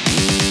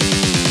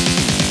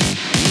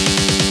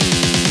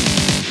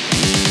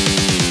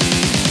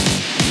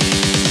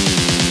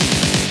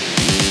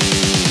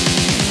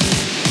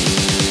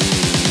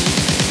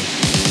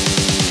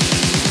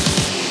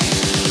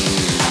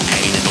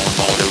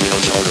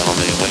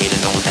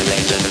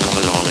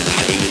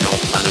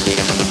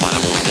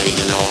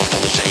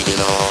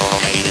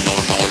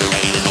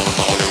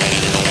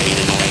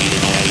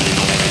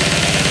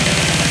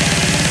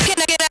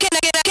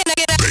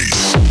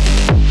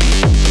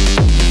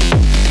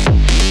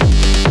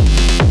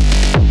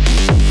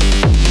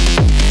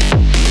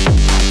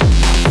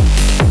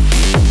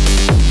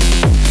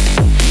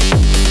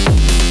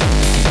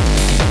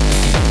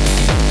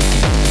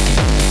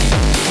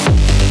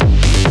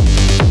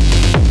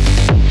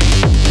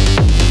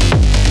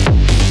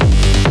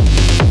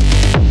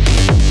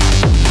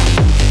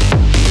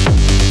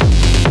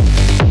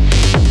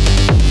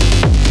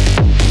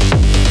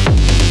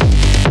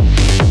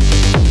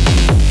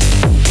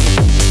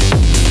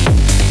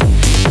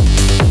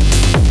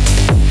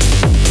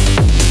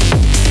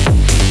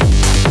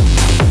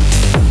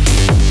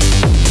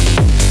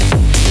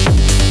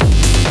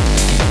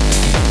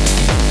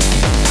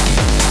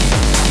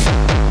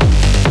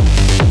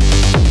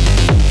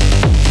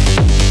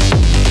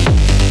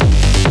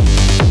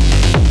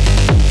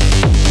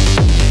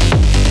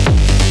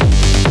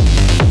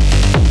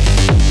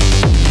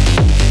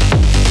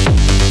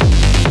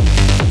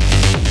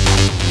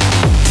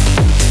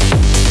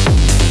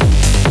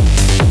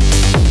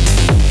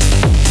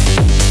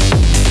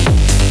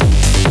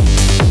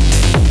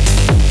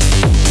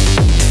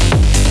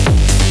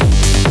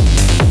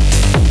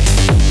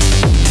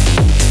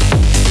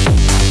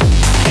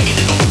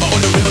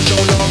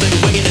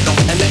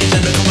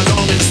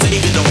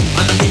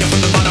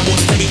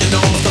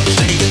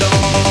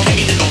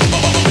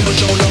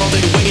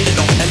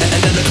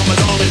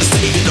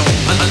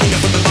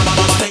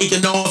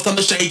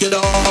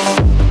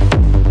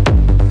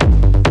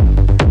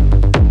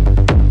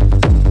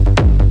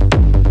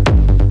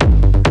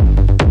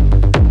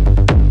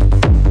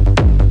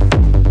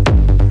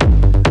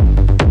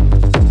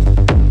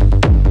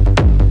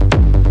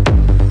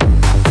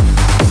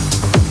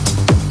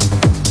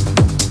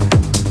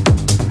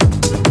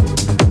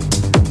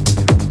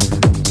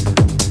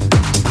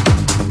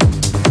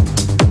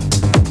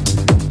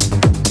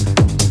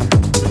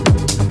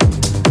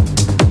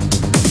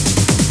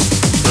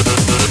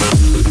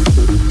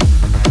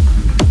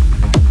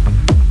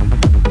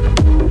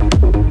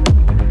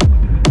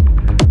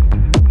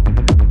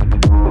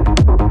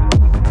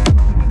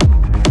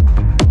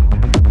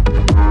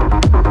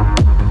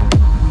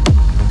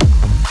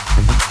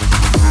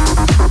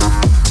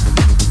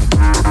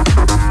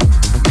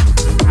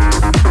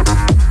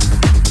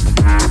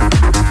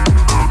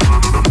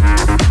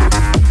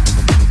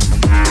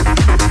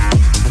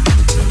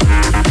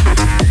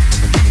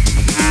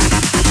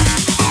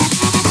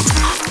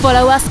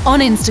 Follow us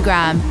on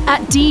Instagram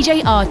at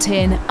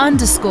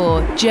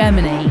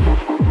DJArtin_Germany.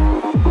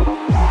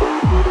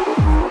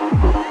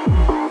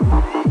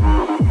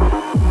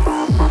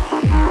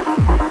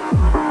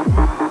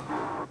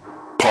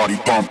 Party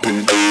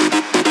pumping.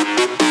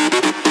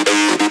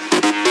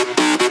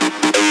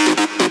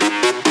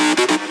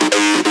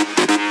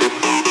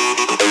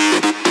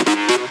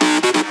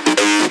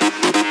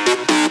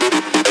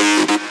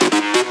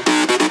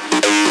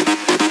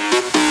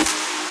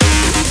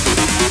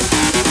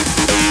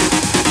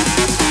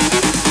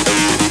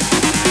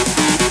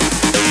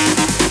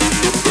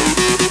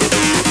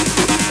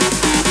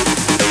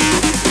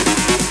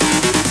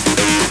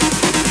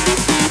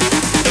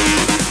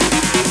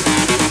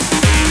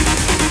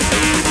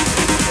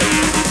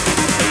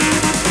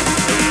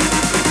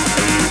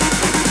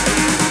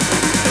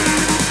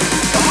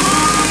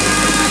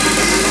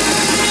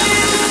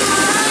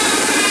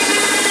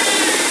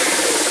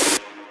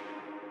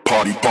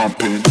 Party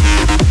pumping.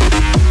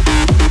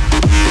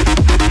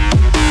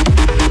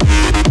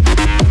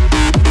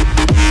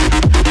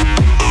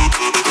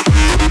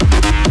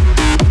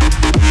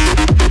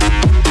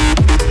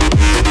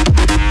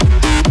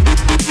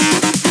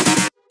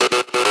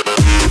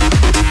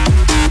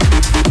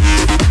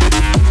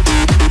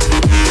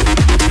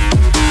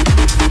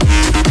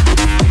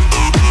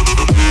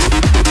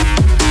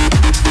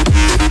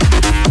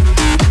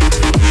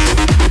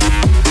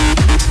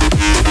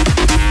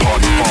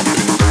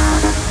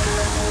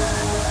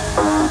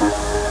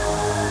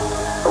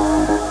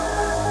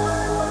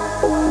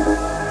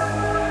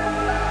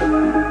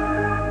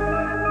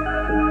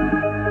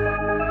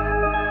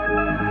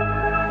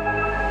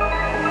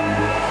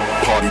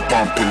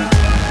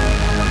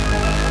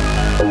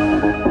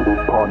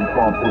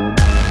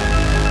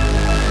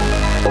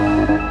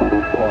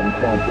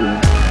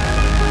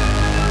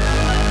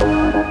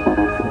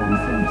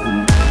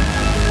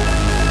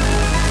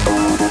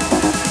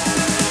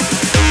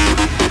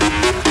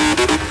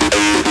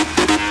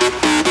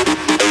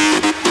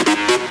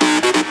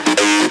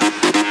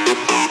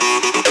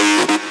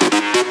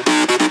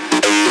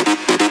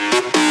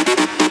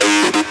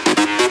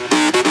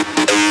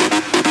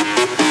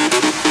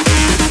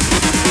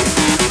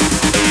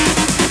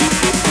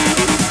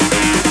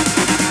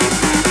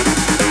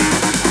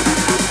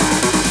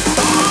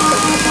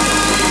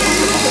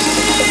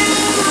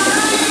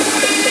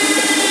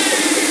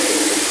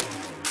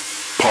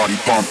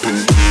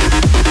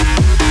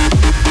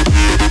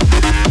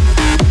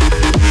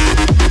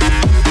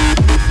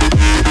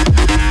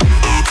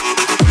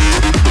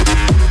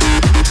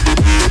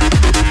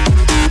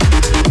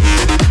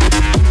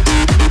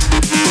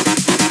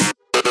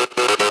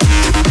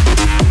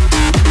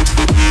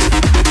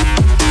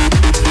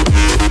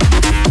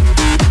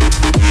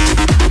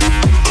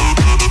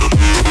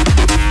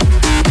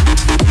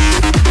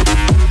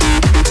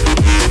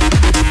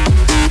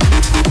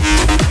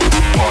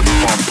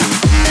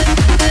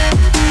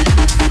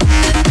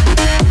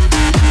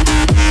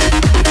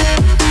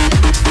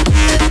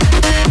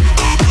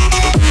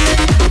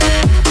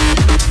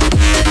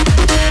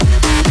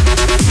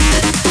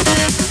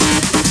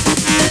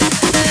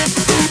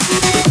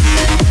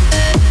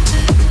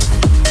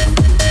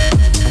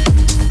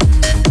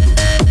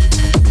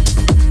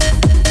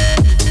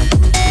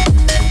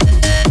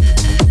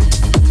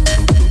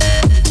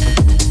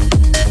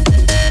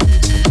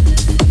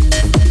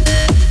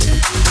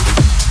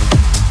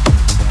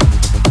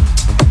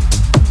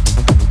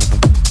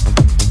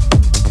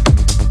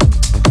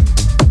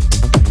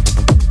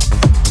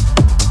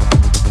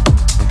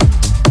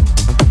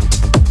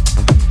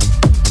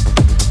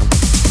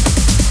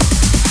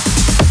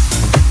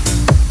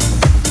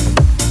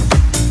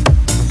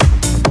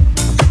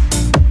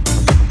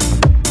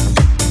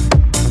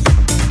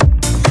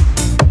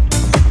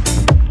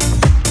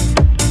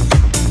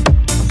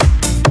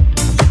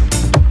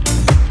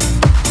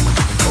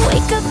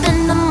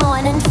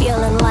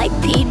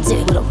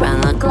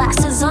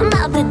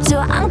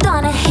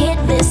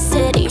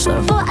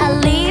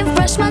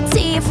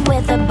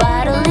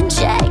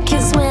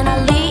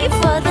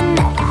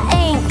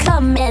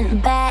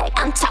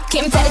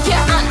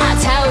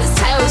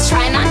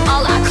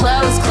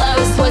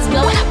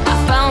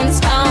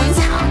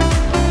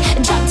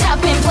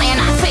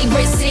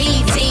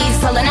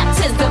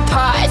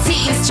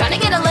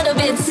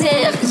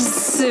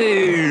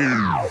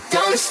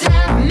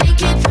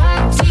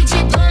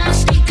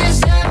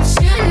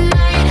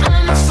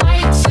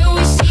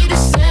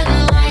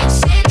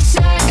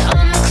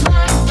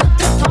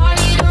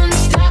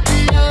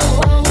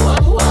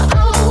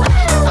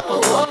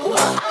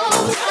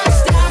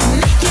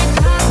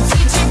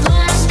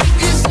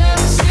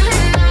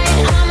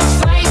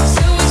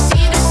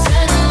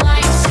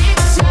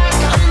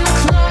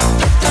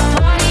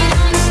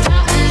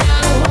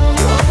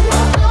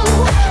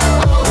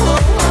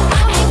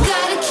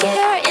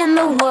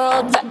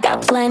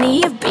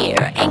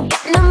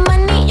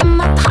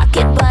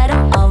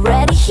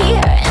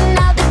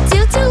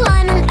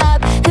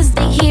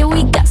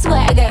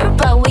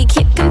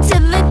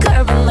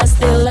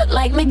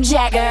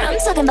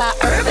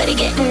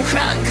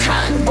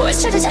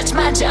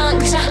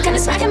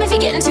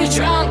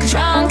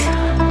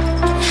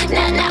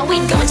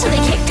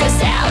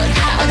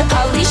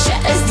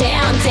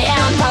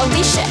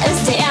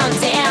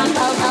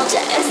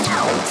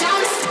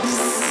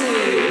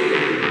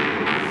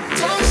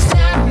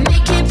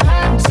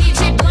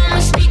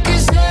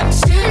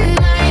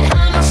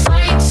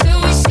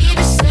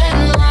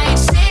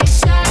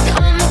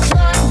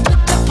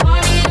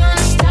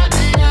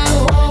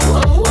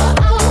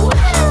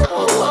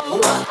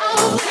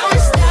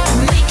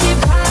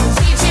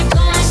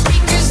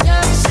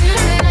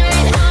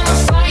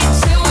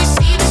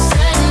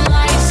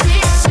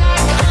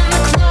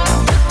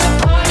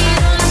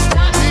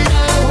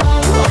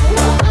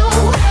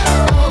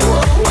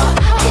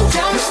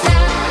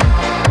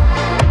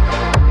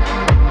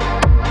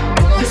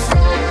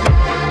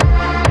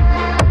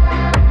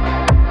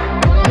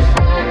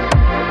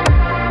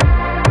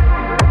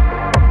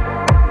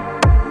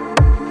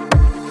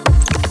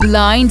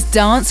 Blind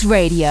Dance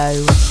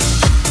Radio.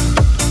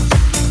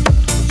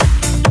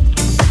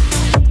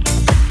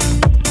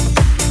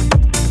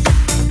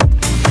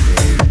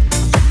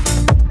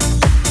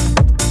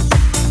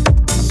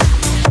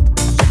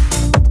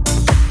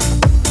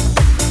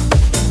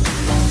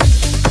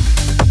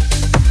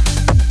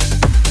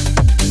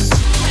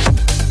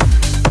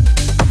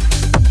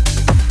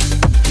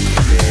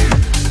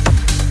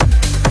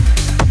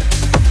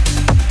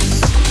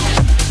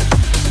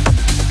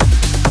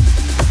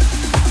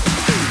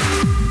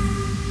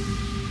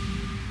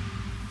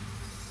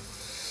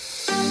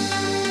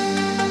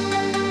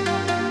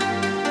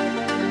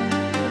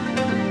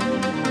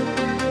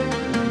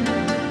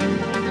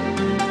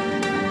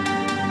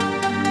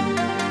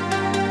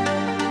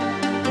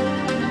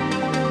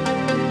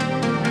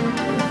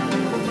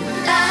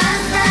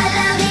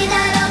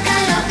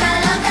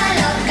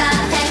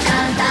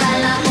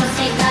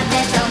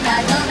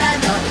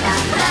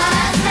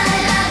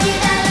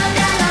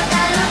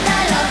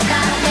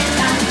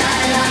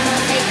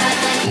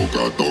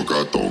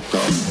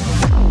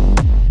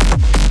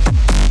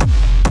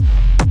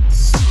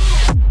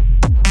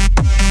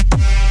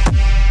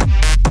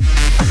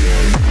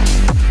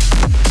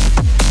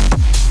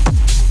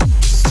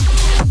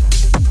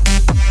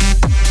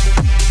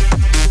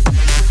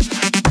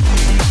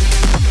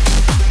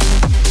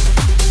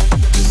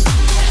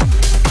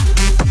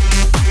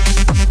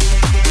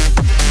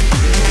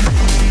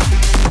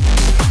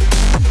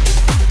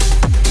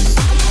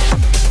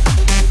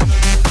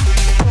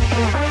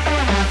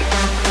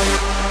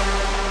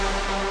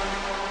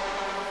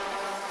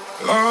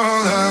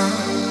 moda.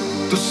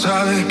 Tú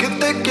sabes que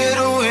te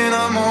quiero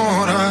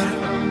enamorar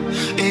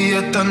y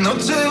esta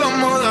noche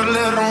vamos a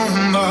darle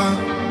rumba.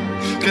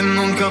 Que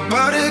nunca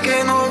pare,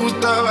 que nos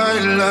gusta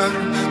bailar,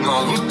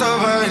 nos gusta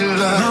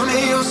bailar.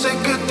 Mami, yo sé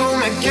que tú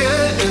me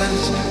quieres,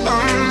 a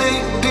mí,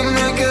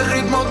 dime qué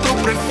ritmo tú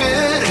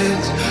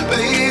prefieres.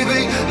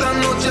 Baby, la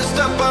noche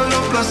está para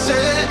los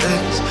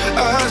placeres.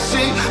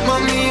 Así,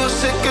 mami, yo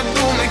sé que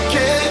tú me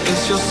quieres,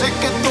 yo sé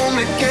que tú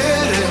me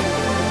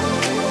quieres.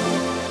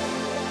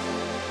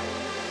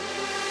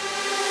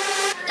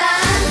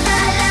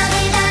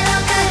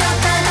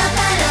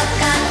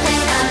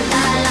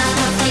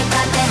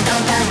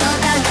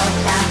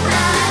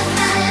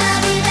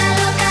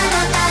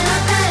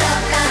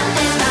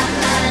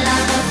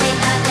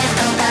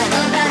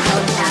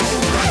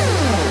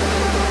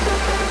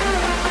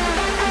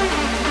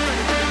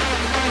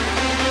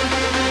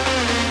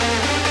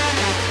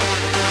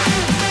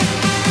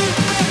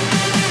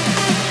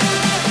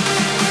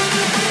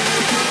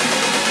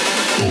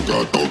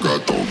 Toca,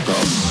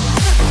 toca.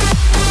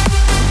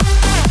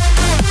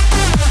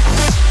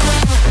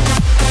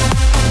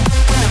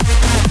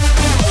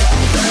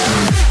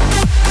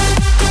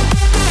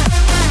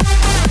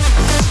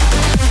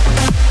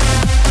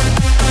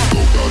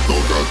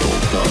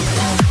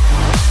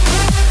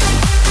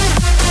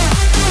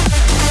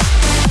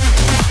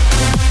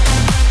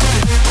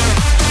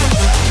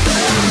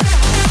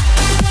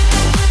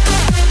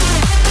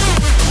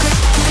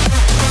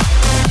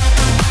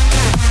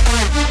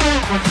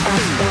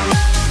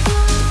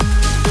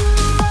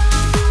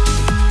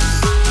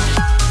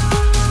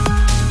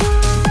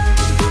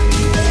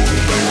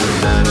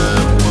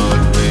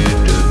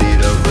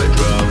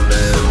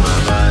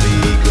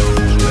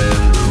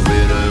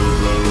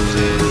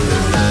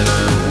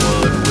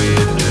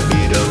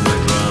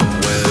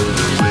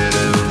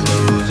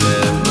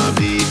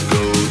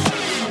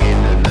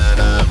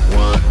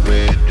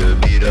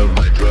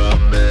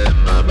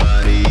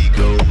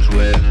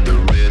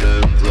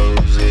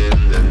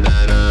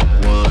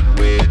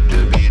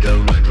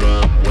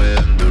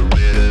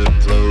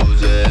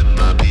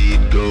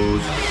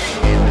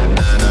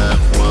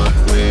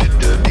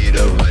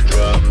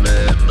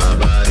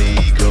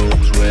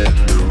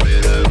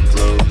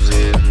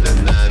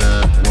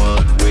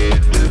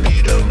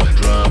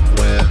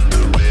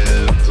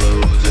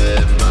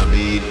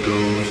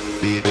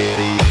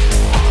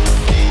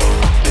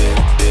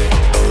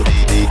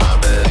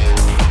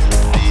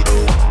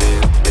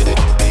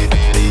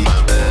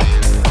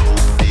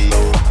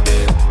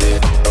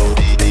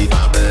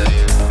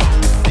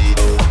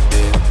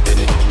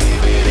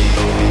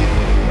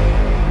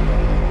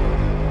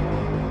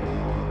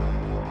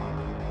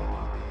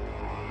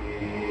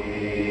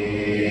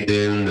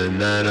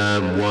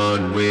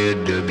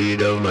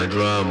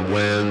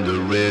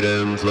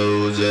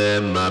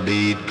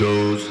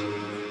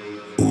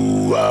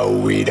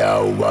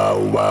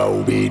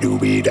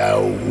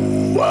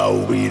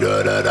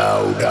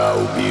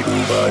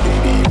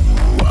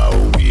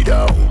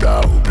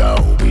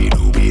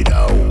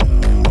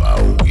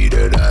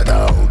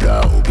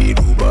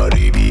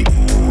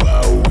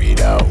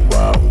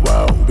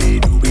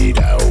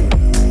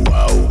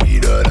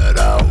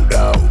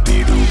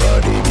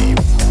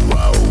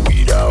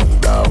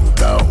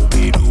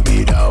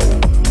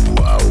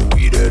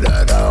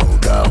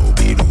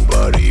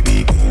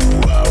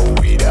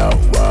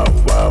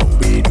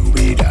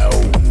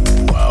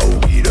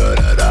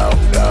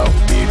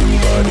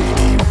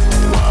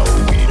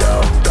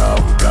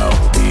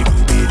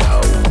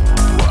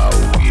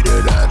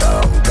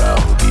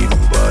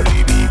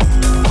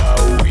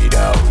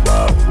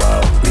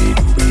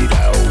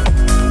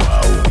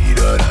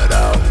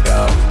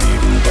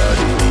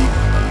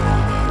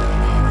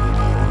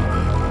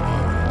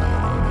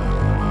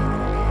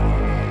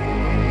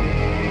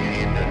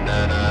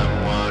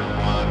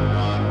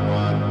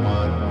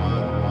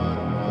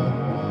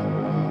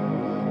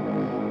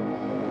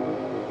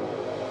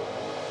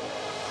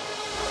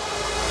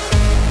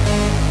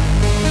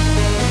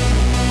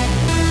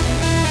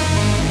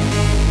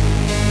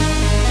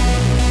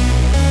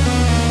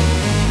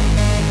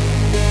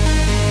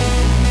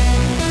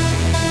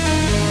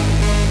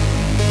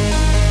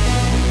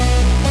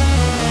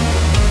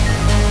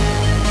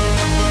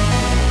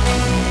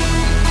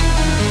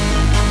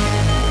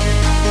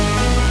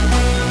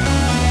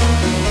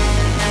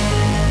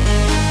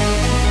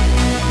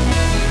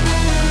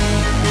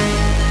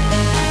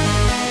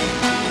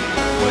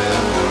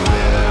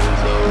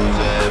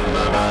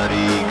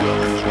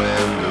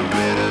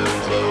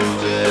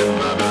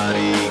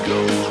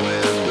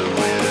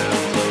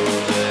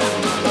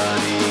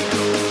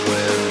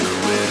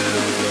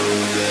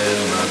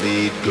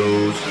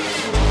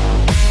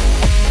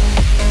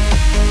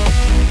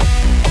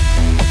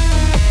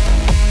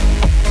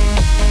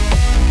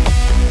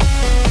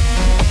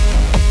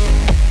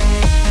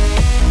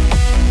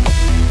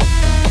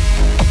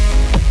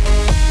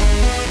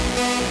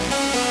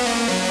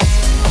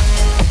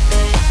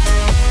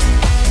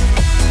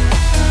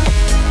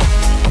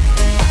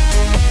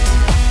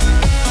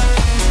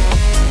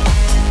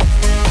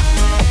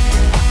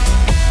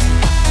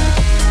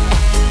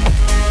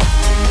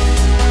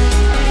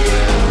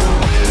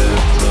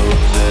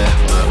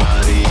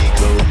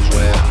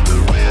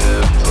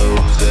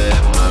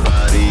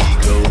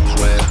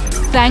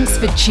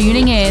 for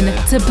tuning in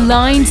to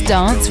Blind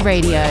Dance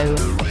Radio.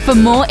 For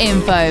more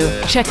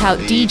info, check out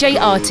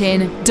djartin.de.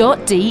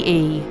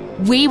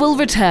 We will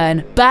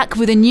return back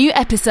with a new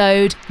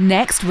episode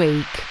next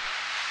week.